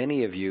side,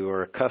 many of you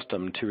are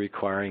accustomed to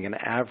requiring an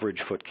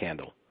average foot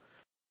candle.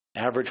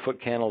 Average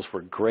foot candles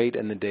were great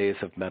in the days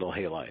of metal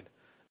halide.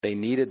 They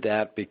needed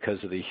that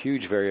because of the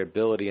huge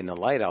variability in the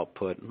light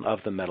output of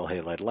the metal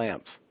halide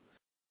lamps.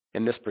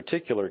 In this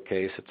particular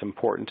case, it's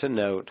important to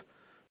note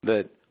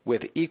that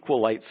with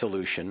equal light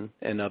solution,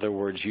 in other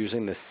words,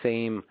 using the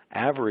same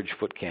average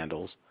foot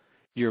candles,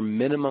 your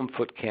minimum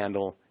foot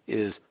candle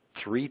is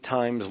 3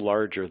 times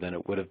larger than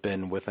it would have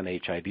been with an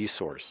HID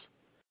source,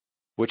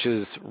 which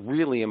is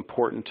really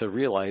important to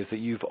realize that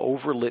you've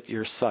overlit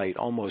your site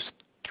almost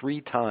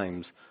 3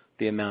 times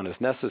the amount as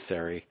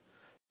necessary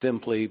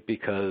simply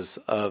because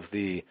of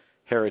the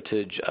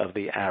heritage of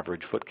the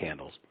average foot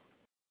candles.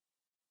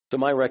 So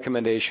my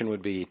recommendation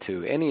would be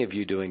to any of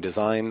you doing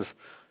designs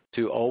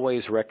to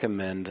always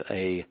recommend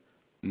a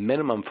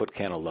minimum foot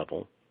candle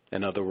level,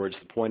 in other words,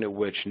 the point at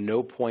which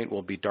no point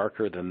will be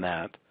darker than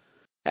that,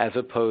 as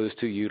opposed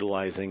to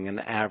utilizing an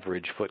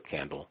average foot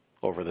candle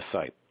over the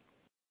site.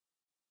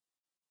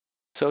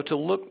 So to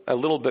look a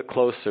little bit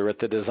closer at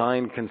the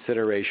design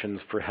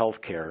considerations for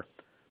healthcare,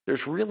 there's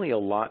really a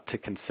lot to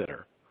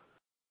consider.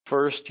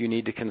 First, you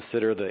need to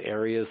consider the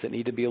areas that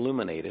need to be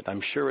illuminated.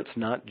 I'm sure it's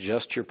not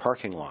just your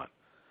parking lot.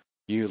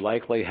 You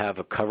likely have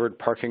a covered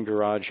parking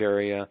garage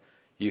area,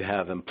 you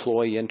have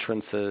employee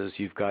entrances,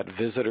 you've got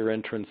visitor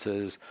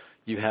entrances,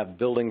 you have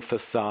building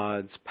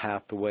facades,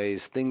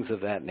 pathways, things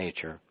of that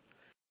nature.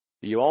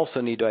 You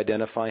also need to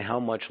identify how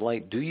much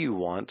light do you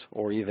want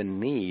or even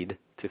need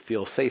to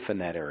feel safe in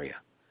that area.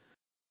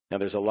 Now,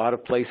 there's a lot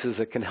of places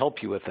that can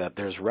help you with that.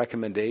 There's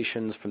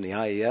recommendations from the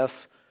IES,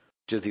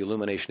 which is the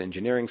Illumination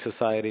Engineering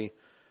Society.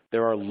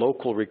 There are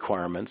local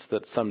requirements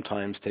that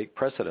sometimes take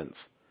precedence.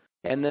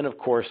 And then, of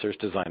course, there's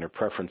designer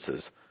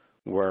preferences,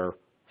 where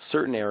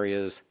certain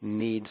areas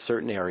need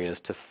certain areas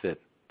to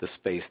fit the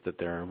space that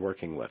they're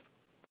working with.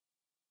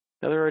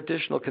 Now, there are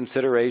additional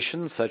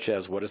considerations, such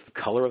as what is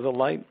the color of the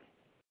light.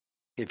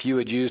 If you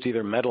had used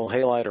either metal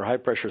halide or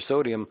high-pressure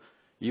sodium,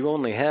 you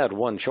only had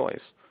one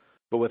choice.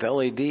 But with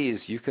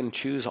LEDs, you can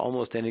choose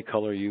almost any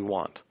color you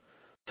want.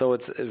 So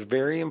it's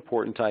very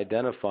important to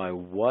identify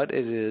what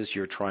it is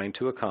you're trying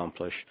to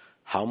accomplish,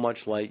 how much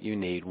light you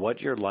need,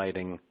 what you're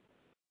lighting,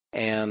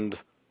 and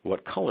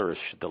what colors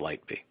should the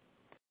light be.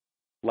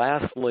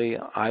 Lastly,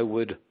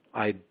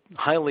 I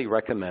highly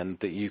recommend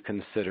that you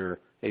consider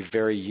a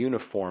very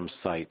uniform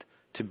site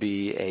to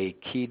be a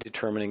key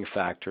determining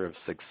factor of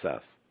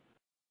success.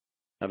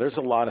 Now, there's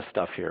a lot of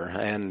stuff here,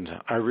 and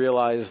I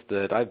realize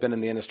that I've been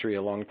in the industry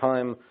a long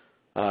time.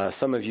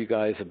 Some of you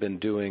guys have been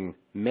doing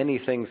many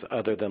things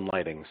other than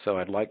lighting, so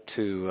I'd like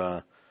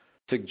to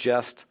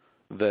suggest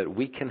that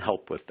we can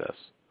help with this.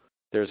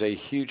 There's a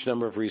huge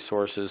number of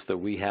resources that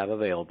we have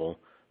available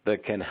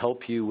that can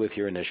help you with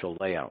your initial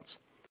layouts.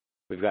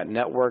 We've got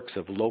networks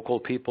of local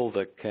people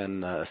that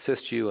can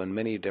assist you in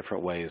many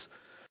different ways.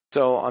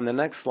 So on the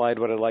next slide,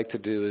 what I'd like to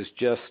do is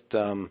just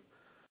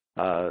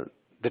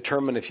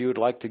determine if you would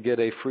like to get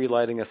a free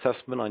lighting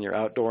assessment on your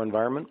outdoor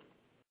environment.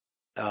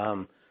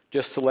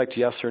 Just select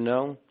yes or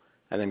no,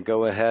 and then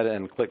go ahead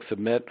and click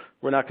submit.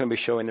 We're not going to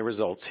be showing the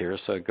results here,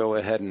 so go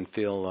ahead and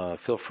feel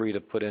free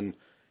to put in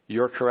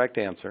your correct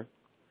answer.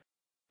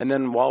 And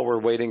then while we're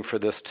waiting for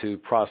this to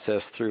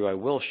process through, I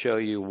will show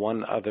you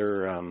one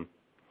other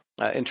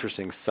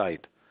interesting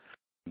site.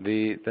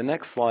 The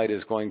next slide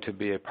is going to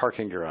be a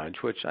parking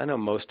garage, which I know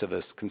most of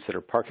us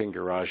consider parking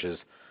garages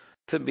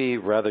to be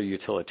rather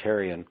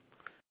utilitarian.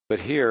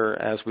 But here,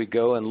 as we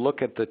go and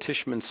look at the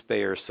Tishman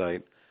Speyer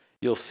site,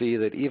 you'll see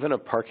that even a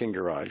parking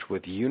garage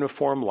with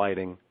uniform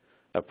lighting,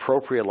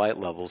 appropriate light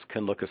levels,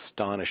 can look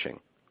astonishing.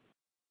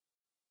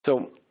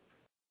 So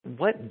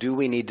what do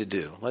we need to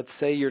do? Let's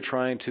say you're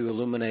trying to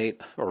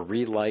illuminate or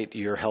relight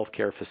your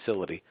healthcare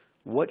facility.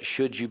 What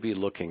should you be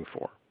looking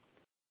for?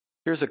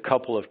 Here's a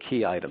couple of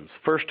key items.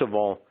 First of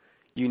all,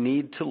 you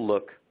need to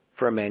look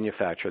for a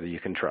manufacturer that you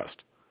can trust.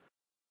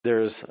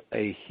 There's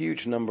a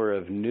huge number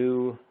of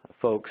new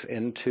folks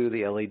into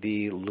the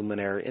LED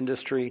luminaire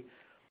industry.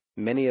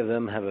 Many of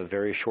them have a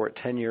very short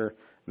tenure.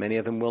 Many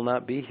of them will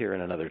not be here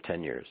in another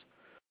 10 years.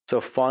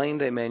 So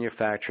find a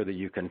manufacturer that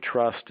you can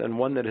trust and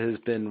one that has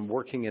been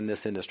working in this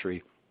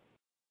industry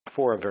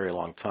for a very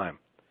long time.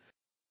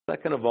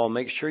 Second of all,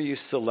 make sure you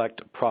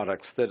select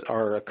products that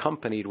are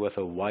accompanied with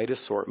a wide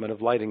assortment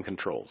of lighting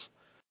controls.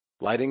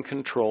 Lighting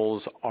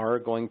controls are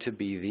going to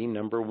be the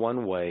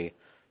 #1 way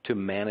to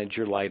manage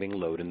your lighting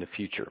load in the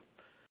future.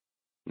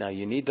 Now,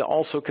 you need to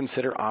also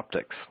consider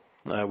optics.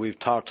 We've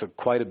talked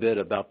quite a bit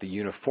about the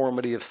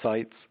uniformity of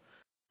sites.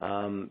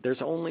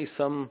 There's only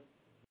some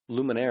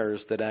luminaires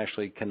that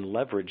actually can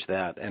leverage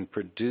that and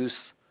produce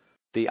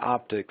the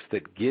optics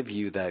that give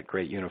you that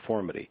great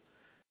uniformity.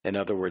 In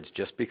other words,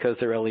 just because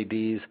they're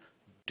LEDs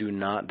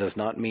does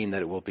not mean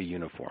that it will be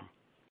uniform.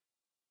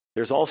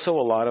 There's also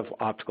a lot of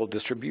optical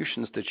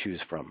distributions to choose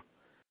from.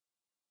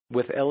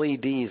 With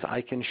LEDs,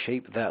 I can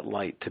shape that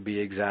light to be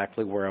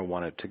exactly where I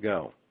want it to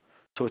go.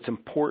 So it's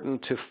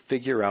important to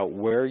figure out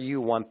where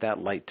you want that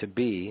light to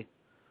be,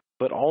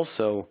 but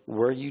also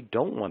where you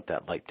don't want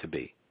that light to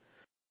be.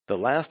 The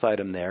last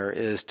item there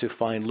is to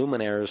find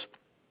luminaires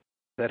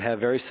that have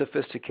very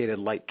sophisticated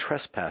light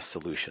trespass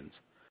solutions.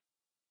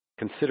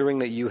 Considering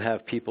that you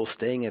have people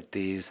staying at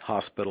these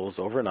hospitals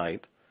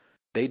overnight,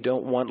 they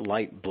don't want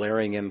light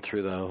blaring in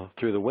through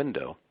the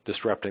window,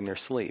 disrupting their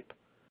sleep.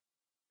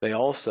 They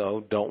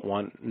also don't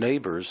want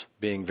neighbors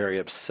being very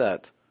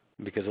upset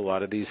because a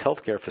lot of these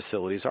healthcare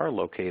facilities are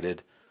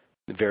located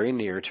very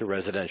near to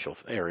residential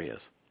areas.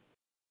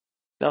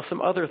 Now,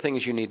 some other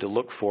things you need to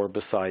look for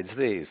besides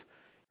these.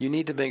 You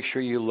need to make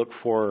sure you look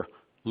for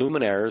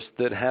luminaires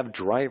that have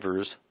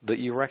drivers that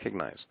you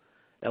recognize.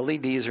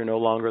 LEDs are no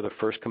longer the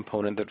first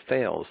component that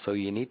fails, so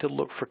you need to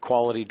look for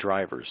quality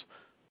drivers.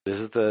 This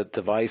is the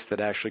device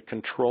that actually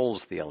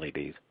controls the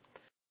LEDs.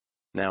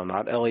 Now,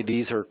 not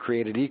LEDs are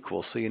created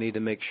equal, so you need to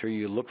make sure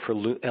you look for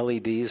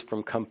LEDs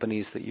from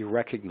companies that you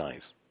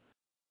recognize.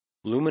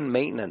 Lumen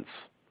maintenance.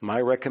 My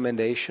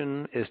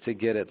recommendation is to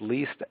get at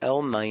least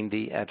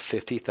L90 at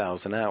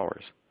 50,000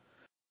 hours.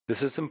 This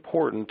is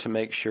important to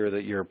make sure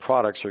that your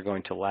products are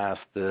going to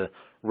last the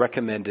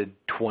recommended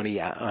 20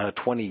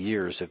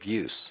 years of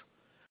use.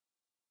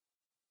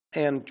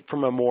 And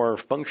from a more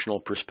functional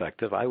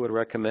perspective, I would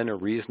recommend a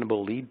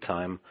reasonable lead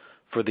time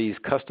for these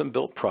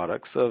custom-built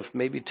products of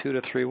maybe 2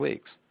 to 3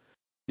 weeks.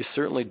 You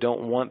certainly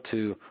don't want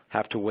to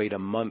have to wait a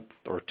month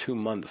or 2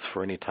 months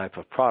for any type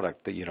of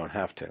product that you don't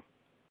have to.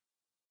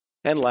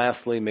 And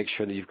lastly, make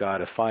sure that you've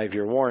got a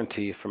 5-year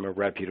warranty from a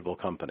reputable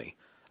company.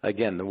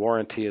 Again, the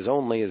warranty is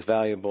only as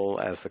valuable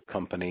as the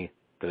company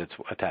that it's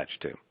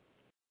attached to.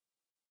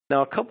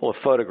 Now, a couple of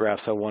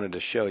photographs I wanted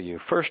to show you.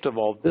 First of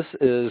all, this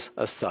is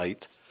a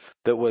site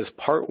that was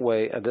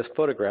this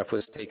photograph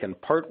was taken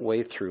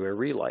partway through a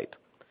relight.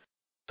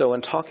 So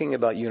in talking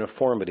about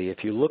uniformity,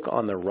 if you look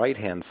on the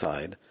right-hand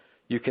side,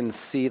 you can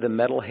see the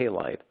metal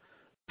halide,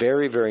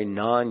 very, very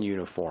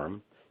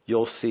non-uniform.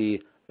 You'll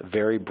see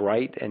very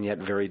bright and yet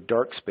very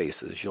dark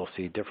spaces. You'll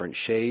see different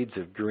shades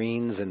of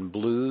greens and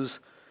blues,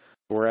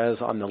 whereas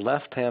on the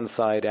left-hand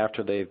side,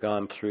 after they've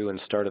gone through and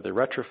started the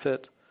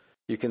retrofit,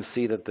 You can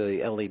see that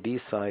the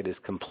LED side is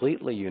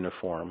completely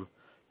uniform,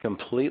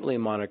 completely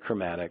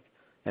monochromatic,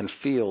 and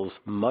feels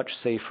much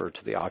safer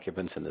to the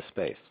occupants in the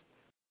space.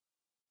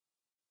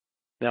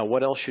 Now,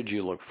 what else should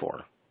you look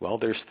for? Well,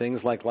 there's things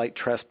like light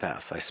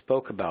trespass. I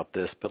spoke about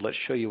this, but let's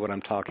show you what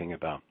I'm talking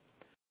about.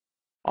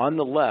 On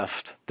the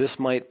left, this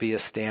might be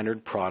a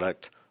standard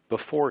product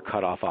before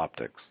cutoff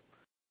optics.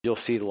 You'll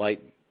see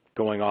light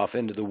going off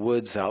into the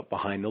woods out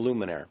behind the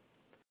luminaire.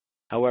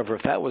 However,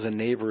 if that was a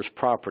neighbor's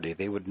property,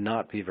 they would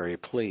not be very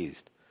pleased.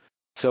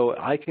 So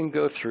I can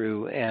go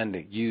through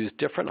and use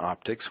different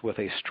optics with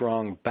a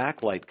strong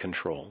backlight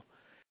control.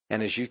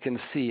 And as you can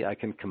see, I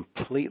can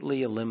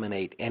completely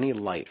eliminate any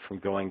light from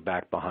going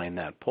back behind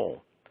that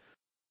pole.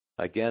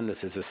 Again, this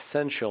is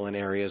essential in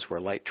areas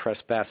where light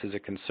trespass is a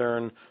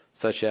concern,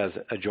 such as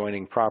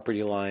adjoining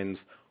property lines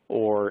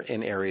or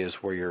in areas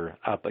where you're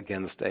up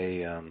against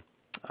a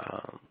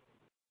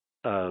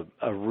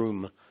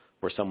room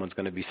where someone's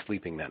going to be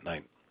sleeping that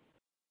night.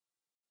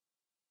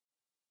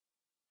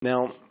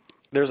 Now,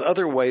 there's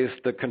other ways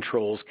the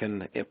controls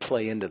can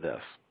play into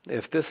this.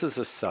 If this is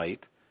a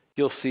site,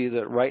 you'll see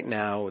that right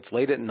now it's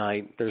late at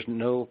night, there's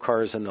no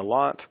cars in the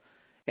lot,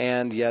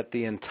 and yet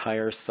the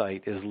entire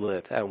site is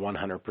lit at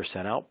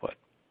 100% output.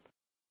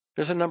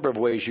 There's a number of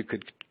ways you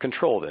could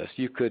control this.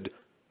 You could,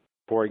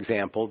 for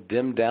example,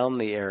 dim down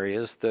the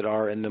areas that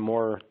are in the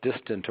more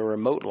distant or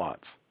remote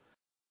lots.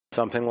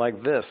 Something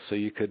like this, so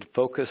you could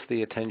focus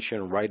the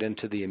attention right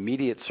into the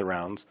immediate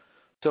surrounds,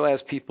 so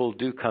as people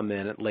do come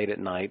in late at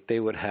night,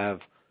 they would have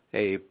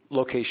a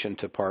location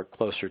to park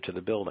closer to the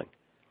building.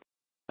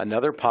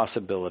 Another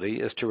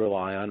possibility is to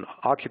rely on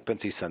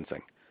occupancy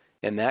sensing.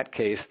 In that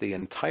case, the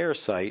entire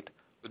site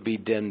would be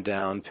dimmed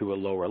down to a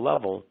lower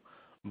level,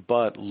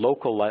 but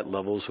local light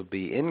levels would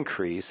be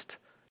increased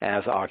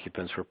as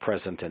occupants were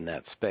present in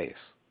that space.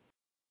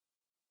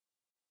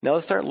 Now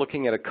let's start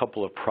looking at a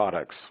couple of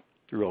products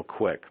real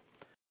quick.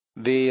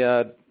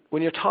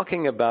 When you're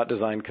talking about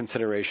design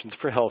considerations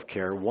for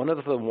healthcare, one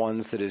of the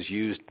ones that is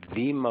used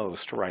the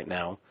most right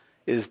now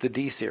is the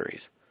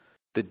D-Series.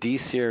 The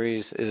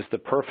D-Series is the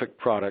perfect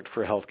product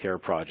for healthcare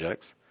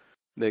projects.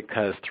 It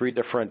has 3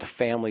 different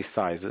family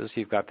sizes.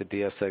 You've got the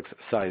DSX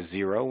size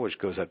 0, which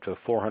goes up to a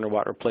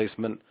 400-watt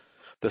replacement,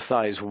 the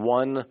size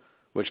 1,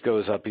 which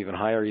goes up even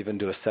higher, even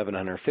to a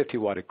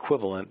 750-watt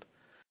equivalent,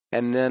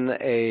 and then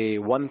a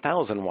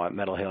 1,000-watt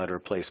metal halide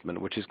replacement,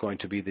 which is going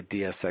to be the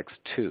DSX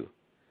 2.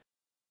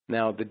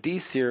 Now, the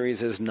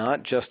D-Series is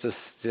not just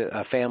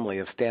a family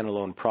of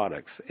standalone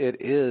products. It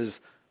is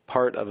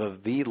part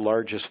of the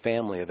largest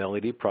family of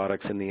LED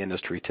products in the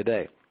industry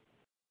today.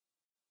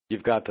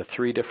 You've got the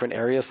 3 different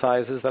area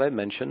sizes that I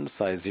mentioned,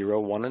 size 0,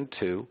 1, and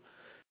 2.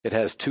 It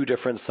has 2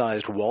 different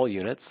sized wall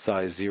units,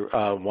 size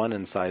 1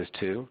 and size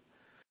 2.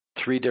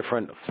 3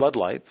 different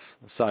floodlights,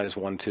 size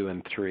 1, 2,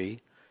 and 3.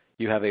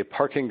 You have a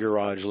parking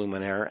garage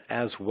luminaire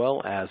as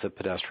well as a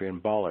pedestrian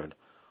bollard.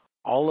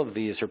 All of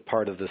these are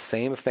part of the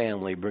same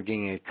family,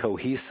 bringing a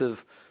cohesive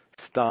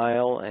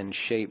style and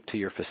shape to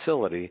your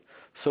facility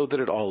so that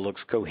it all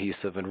looks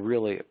cohesive and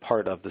really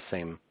part of the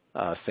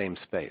same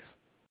space.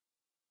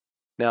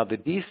 Now, the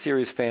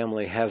D-Series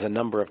family has a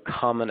number of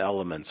common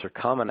elements or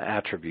common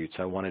attributes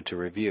I wanted to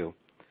review.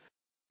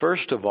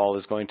 First of all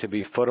is going to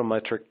be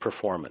photometric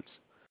performance.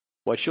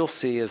 What you'll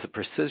see is that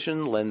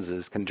precision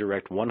lenses can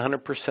direct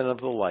 100% of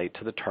the light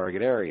to the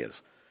target areas.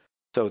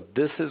 So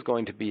this is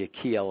going to be a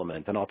key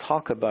element, and I'll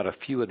talk about a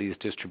few of these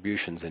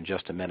distributions in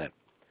just a minute.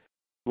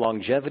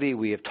 Longevity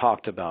we have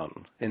talked about.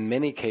 In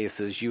many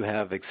cases, you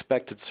have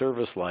expected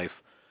service life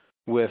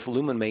with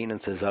lumen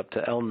maintenances up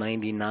to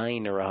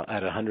L99 or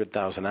at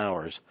 100,000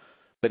 hours.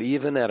 But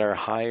even at our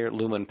higher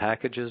lumen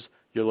packages,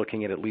 you're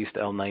looking at least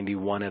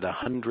L91 at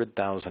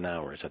 100,000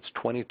 hours. That's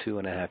 22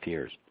 and a half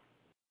years.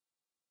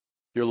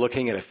 You're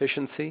looking at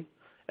efficiency.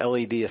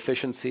 LED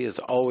efficiency has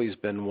always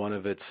been one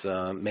of its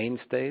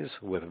mainstays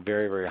with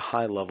very, very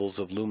high levels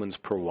of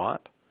lumens per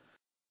watt.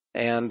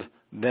 And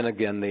then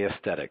again, the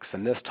aesthetics.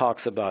 And this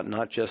talks about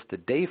not just the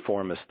day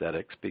form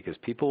aesthetics, because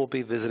people will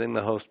be visiting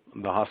the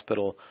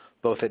hospital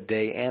both at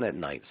day and at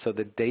night. So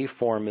the day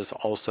form is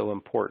also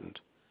important.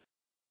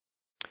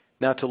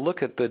 Now, to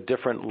look at the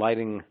different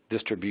lighting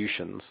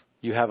distributions,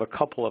 you have a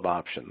couple of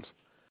options.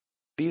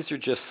 These are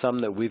just some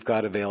that we've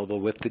got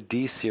available with the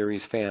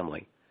D-Series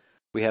family.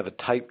 We have a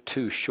Type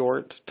 2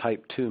 short,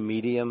 Type 2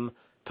 medium,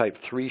 Type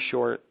 3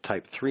 short,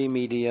 Type 3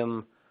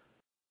 medium.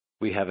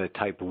 We have a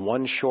Type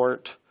 1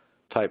 short,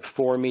 Type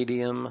 4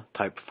 medium,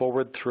 Type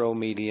forward throw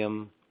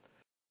medium.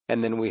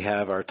 And then we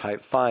have our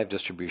Type 5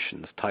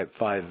 distributions, Type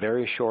 5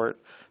 very short,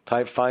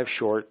 Type 5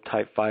 short,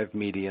 Type 5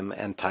 medium,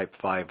 and Type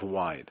 5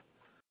 wide.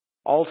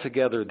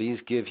 Altogether, these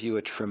give you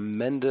a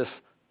tremendous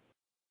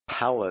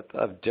palette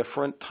of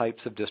different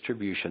types of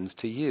distributions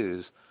to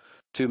use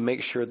to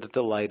make sure that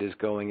the light is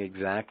going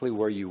exactly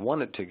where you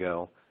want it to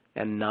go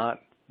and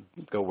not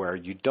go where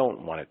you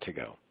don't want it to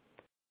go.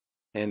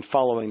 And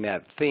following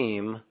that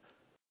theme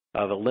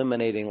of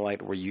eliminating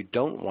light where you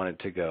don't want it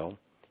to go,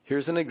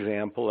 here's an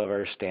example of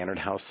our standard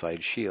house side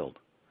shield.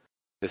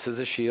 This is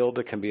a shield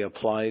that can be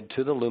applied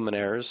to the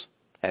luminaires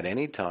at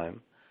any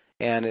time,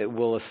 and it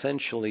will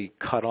essentially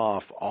cut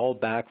off all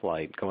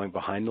backlight going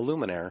behind the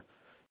luminaire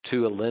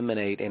to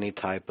eliminate any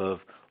type of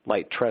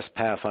light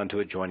trespass onto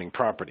adjoining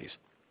properties.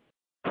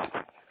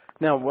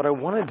 Now, what I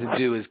wanted to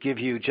do is give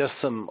you just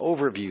some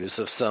overviews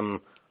of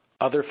some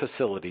other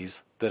facilities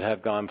that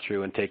have gone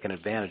through and taken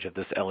advantage of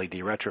this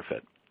LED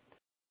retrofit.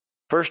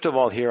 First of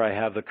all, here I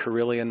have the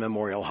Carilion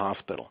Memorial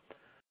Hospital.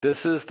 This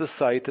is the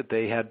site that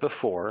they had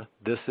before.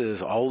 This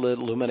is all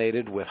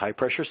illuminated with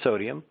high-pressure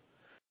sodium,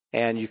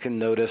 and you can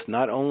notice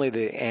not only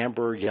the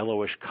amber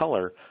yellowish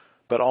color,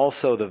 but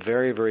also the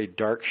very, very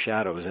dark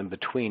shadows in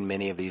between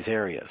many of these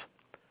areas.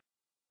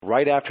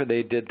 Right after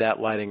they did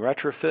that lighting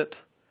retrofit,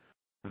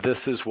 this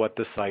is what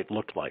the site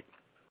looked like.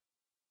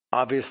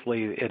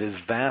 Obviously, it is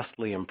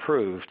vastly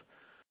improved,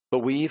 but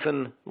we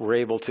even were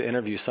able to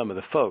interview some of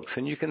the folks,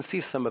 and you can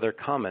see some of their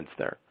comments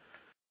there,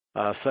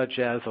 such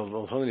as a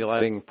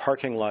lighting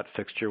parking lot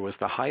fixture was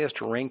the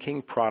highest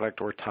ranking product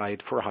or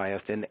tied for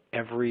highest in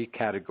every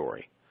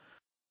category.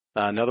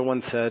 Another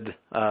one said,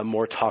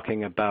 more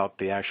talking about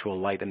the actual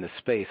light in the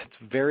space,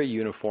 it's very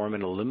uniform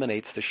and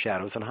eliminates the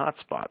shadows and hot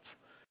spots.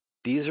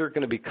 These are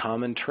going to be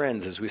common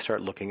trends as we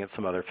start looking at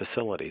some other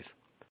facilities.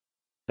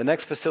 The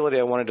next facility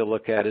I wanted to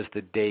look at is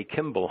the Day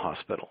Kimball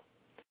Hospital.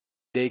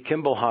 Day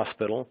Kimball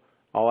Hospital,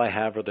 all I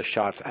have are the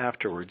shots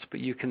afterwards, but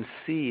you can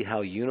see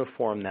how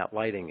uniform that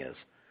lighting is.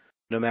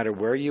 No matter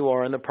where you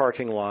are in the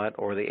parking lot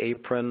or the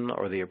apron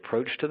or the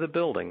approach to the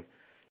building,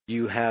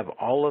 you have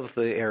all of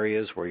the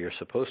areas where you're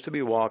supposed to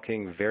be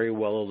walking very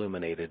well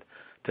illuminated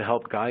to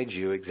help guide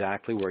you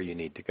exactly where you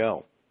need to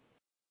go.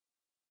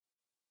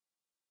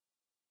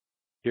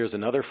 Here's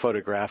another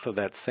photograph of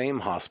that same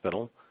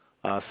hospital.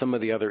 Some of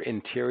the other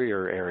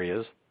interior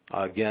areas,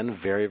 again,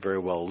 very, very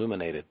well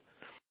illuminated.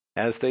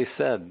 As they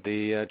said,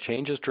 the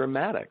change is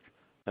dramatic.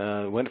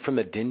 Went from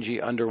a dingy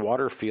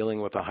underwater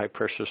feeling with the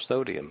high-pressure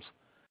sodiums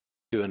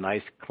to a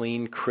nice,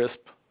 clean,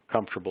 crisp,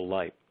 comfortable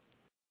light.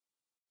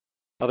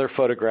 Other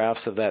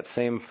photographs of that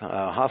same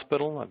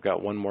hospital, I've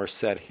got one more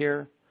set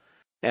here,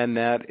 and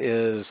that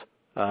is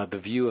the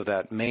view of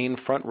that main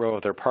front row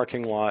of their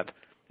parking lot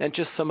and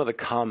just some of the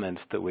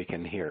comments that we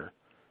can hear.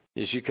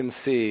 As you can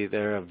see,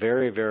 they're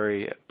very,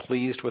 very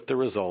pleased with the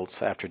results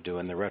after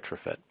doing the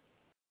retrofit.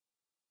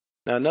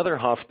 Now, another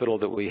hospital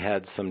that we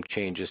had some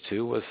changes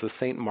to was the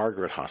St.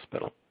 Margaret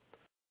Hospital.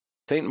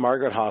 St.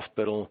 Margaret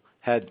Hospital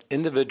had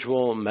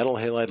individual metal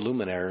halide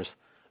luminaires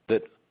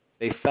that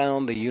they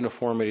found the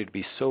uniformity to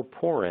be so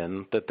poor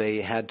in that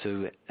they had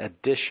to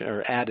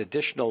add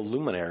additional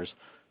luminaires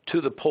to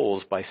the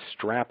poles by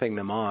strapping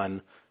them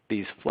on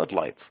these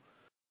floodlights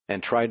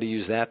and tried to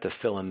use that to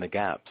fill in the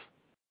gaps.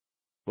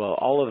 Well,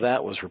 all of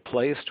that was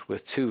replaced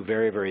with two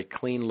very, very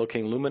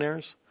clean-looking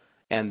luminaires,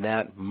 and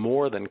that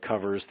more than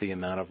covers the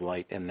amount of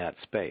light in that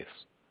space.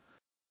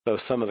 So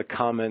some of the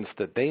comments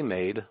that they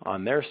made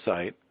on their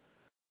site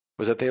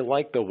was that they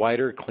liked the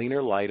wider,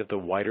 cleaner light of the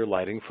wider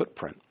lighting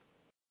footprint,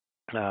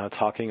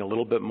 talking a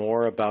little bit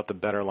more about the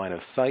better line of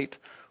sight,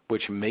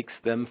 which makes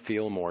them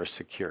feel more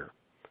secure.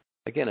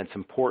 Again, it's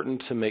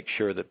important to make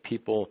sure that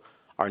people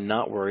are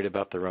not worried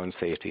about their own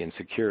safety and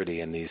security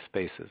in these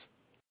spaces.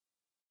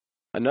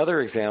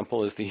 Another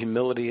example is the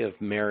Humility of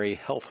Mary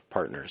Health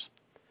Partners.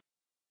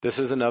 This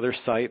is another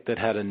site that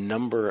had a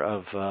number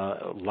of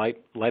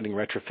lighting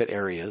retrofit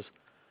areas.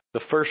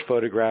 The first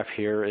photograph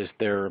here is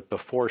their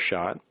before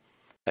shot.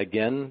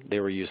 Again, they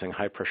were using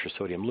high-pressure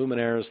sodium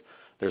luminaires.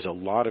 There's a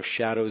lot of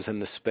shadows in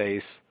the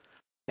space.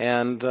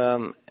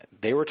 And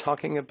they were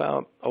talking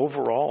about,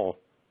 overall,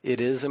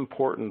 it is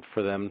important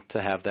for them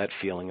to have that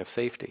feeling of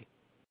safety.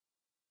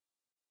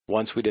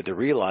 Once we did the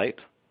relight,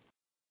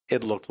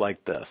 it looked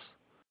like this.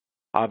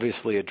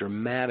 Obviously, a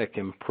dramatic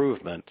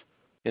improvement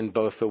in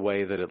both the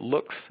way that it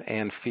looks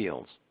and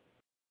feels.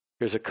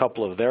 Here's a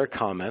couple of their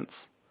comments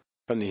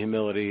from the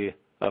Humility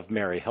of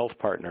Mary Health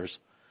Partners,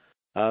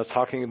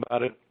 talking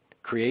about it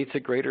creates a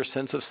greater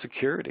sense of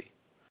security.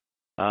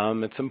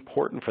 It's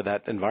important for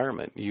that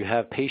environment. You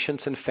have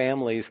patients and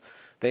families,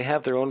 they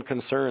have their own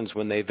concerns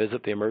when they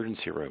visit the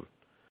emergency room.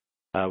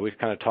 We've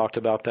kind of talked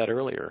about that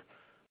earlier,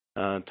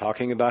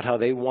 talking about how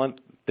they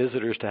want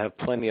visitors to have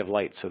plenty of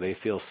light so they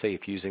feel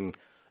safe using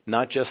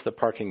not just the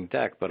parking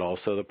deck, but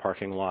also the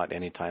parking lot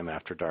anytime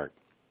after dark.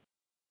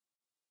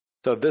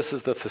 So this is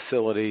the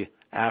facility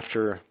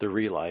after the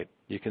relight.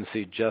 You can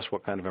see just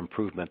what kind of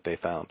improvement they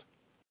found.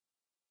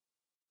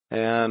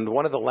 And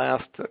one of the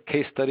last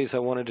case studies I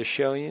wanted to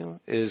show you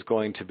is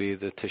going to be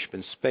the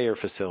Tishman Speyer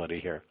facility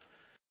here.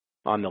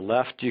 On the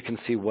left, you can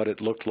see what it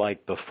looked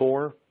like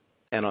before,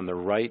 and on the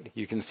right,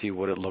 you can see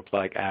what it looked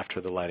like after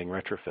the lighting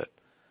retrofit.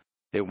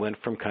 It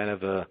went from kind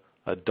of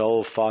a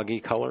dull, foggy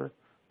color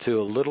to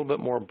a little bit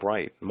more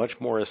bright, much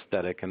more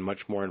aesthetic, and much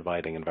more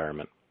inviting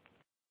environment.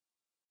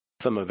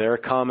 Some of their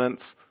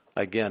comments,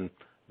 again,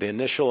 the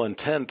initial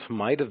intent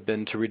might have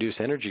been to reduce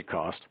energy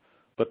costs,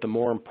 but the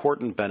more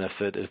important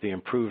benefit is the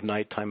improved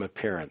nighttime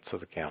appearance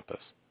of the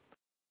campus.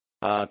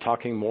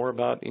 Talking more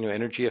about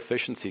energy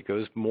efficiency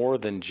goes more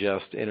than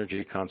just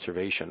energy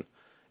conservation.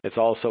 It's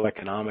also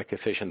economic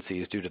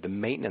efficiencies due to the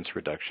maintenance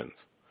reductions.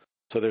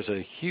 So there's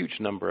a huge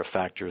number of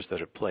factors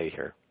that at play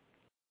here.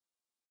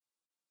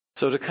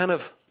 So to kind of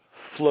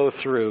flow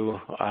through,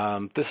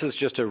 this is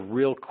just a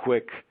real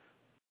quick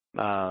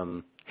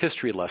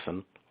history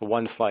lesson, a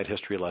one-slide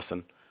history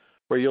lesson,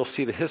 where you'll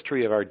see the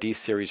history of our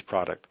D-Series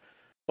product.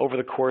 Over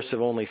the course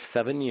of only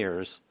 7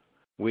 years,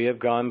 we have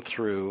gone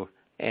through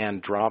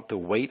and dropped the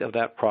weight of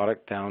that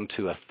product down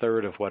to a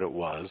third of what it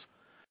was.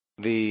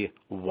 The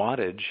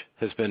wattage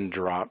has been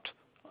dropped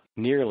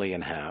nearly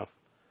in half.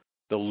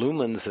 The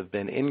lumens have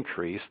been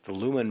increased. The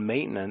lumen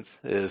maintenance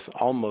is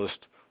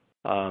almost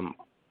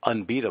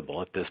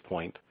unbeatable at this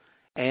point.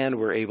 And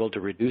we're able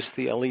to reduce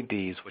the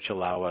LEDs, which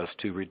allow us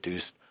to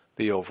reduce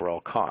the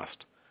overall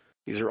cost.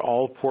 These are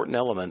all important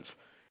elements,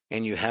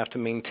 and you have to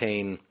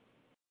maintain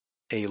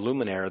a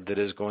luminaire that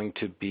is going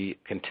to be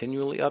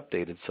continually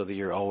updated so that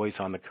you're always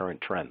on the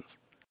current trends.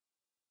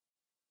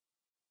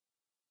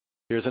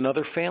 Here's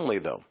another family,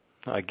 though.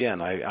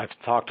 Again, I've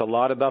talked a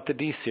lot about the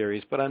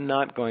D-Series, but I'm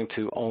not going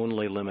to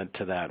only limit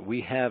to that.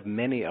 We have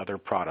many other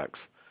products.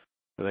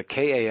 The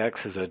KAX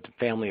is a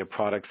family of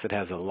products that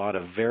has a lot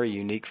of very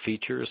unique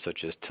features,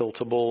 such as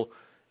tiltable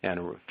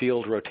and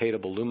field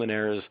rotatable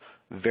luminaires,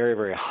 very,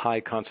 very high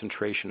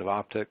concentration of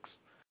optics.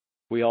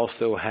 We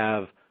also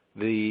have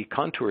the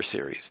Contour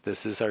series. This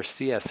is our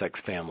CSX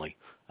family.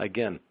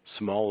 Again,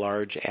 small,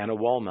 large, and a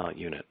wall mount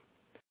unit.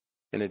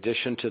 In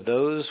addition to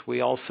those,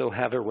 we also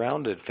have a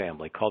rounded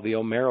family called the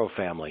Omero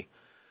family.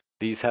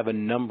 These have a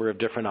number of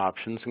different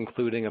options,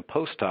 including a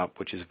post-op,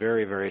 which is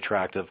very, very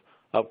attractive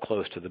up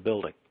close to the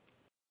building.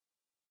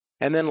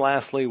 And then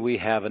lastly, we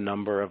have a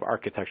number of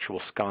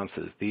architectural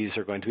sconces. These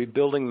are going to be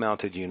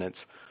building-mounted units,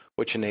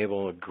 which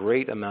enable a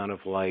great amount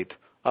of light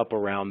up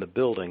around the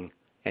building,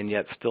 and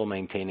yet still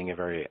maintaining a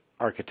very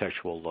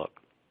architectural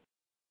look.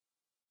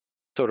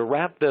 So to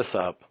wrap this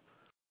up,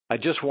 I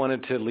just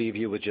wanted to leave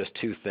you with just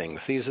two things.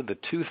 These are the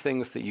two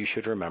things that you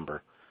should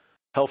remember.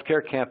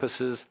 Healthcare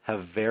campuses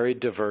have very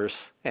diverse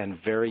and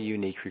very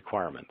unique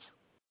requirements.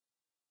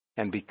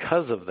 And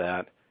because of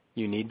that,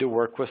 you need to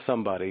work with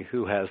somebody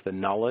who has the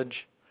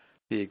knowledge,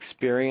 the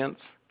experience,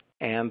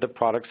 and the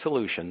product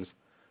solutions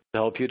to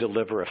help you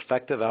deliver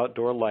effective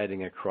outdoor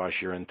lighting across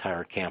your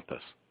entire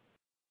campus.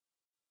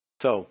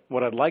 So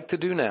what I'd like to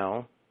do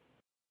now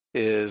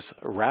is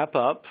wrap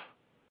up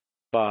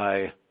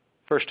by,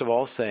 first of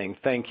all, saying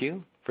thank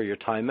you for your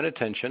time and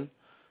attention.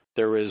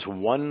 There is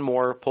one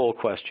more poll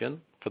question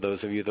for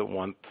those of you that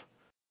want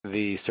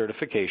the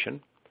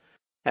certification,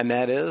 and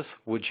that is,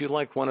 would you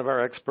like one of our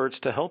experts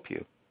to help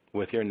you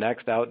with your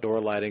next outdoor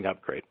lighting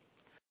upgrade?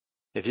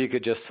 If you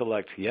could just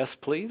select yes,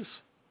 please,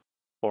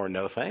 or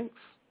no, thanks,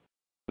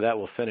 that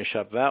will finish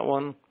up that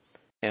one.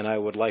 And I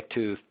would like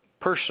to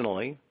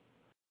personally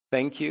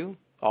thank you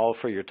all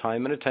for your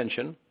time and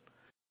attention.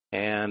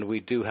 And we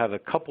do have a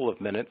couple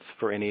of minutes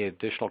for any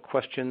additional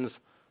questions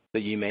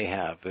that you may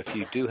have. If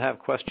you do have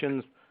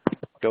questions,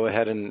 go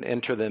ahead and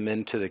enter them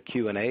into the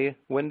Q&A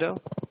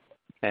window,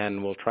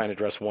 and we'll try and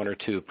address one or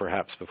two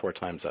perhaps before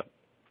time's up.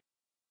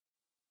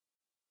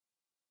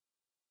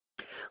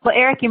 Well,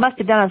 Eric, you must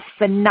have done a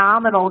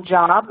phenomenal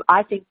job.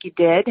 I think you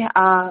did.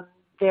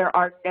 There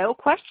are no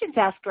questions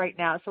asked right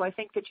now, so I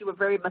think that you were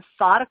very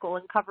methodical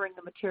in covering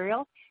the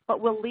material. But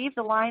we'll leave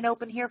the line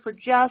open here for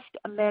just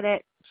a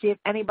minute, see if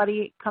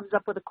anybody comes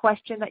up with a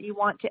question that you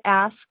want to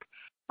ask.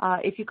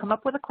 If you come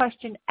up with a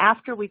question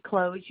after we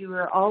close, you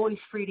are always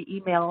free to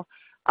email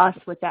us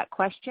with that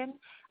question.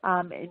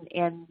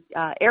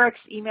 Eric's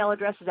email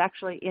address is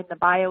actually in the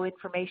bio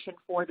information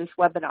for this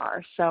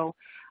webinar. So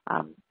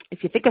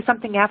if you think of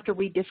something after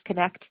we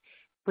disconnect,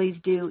 please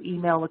do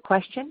email a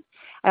question.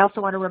 I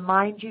also want to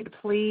remind you to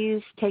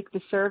please take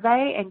the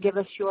survey and give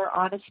us your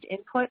honest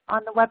input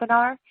on the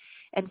webinar.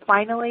 And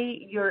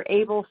finally, you're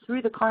able,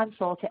 through the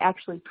console, to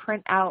actually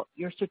print out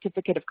your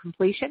certificate of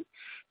completion.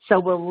 So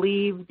we'll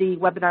leave the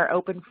webinar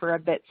open for a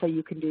bit so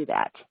you can do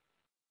that.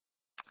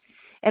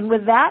 And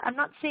with that, I'm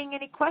not seeing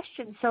any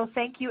questions. So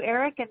thank you,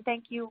 Eric, and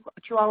thank you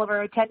to all of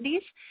our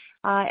attendees.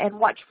 And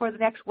watch for the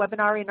next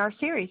webinar in our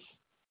series.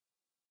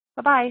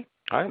 Bye-bye.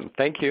 All right.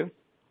 Thank you.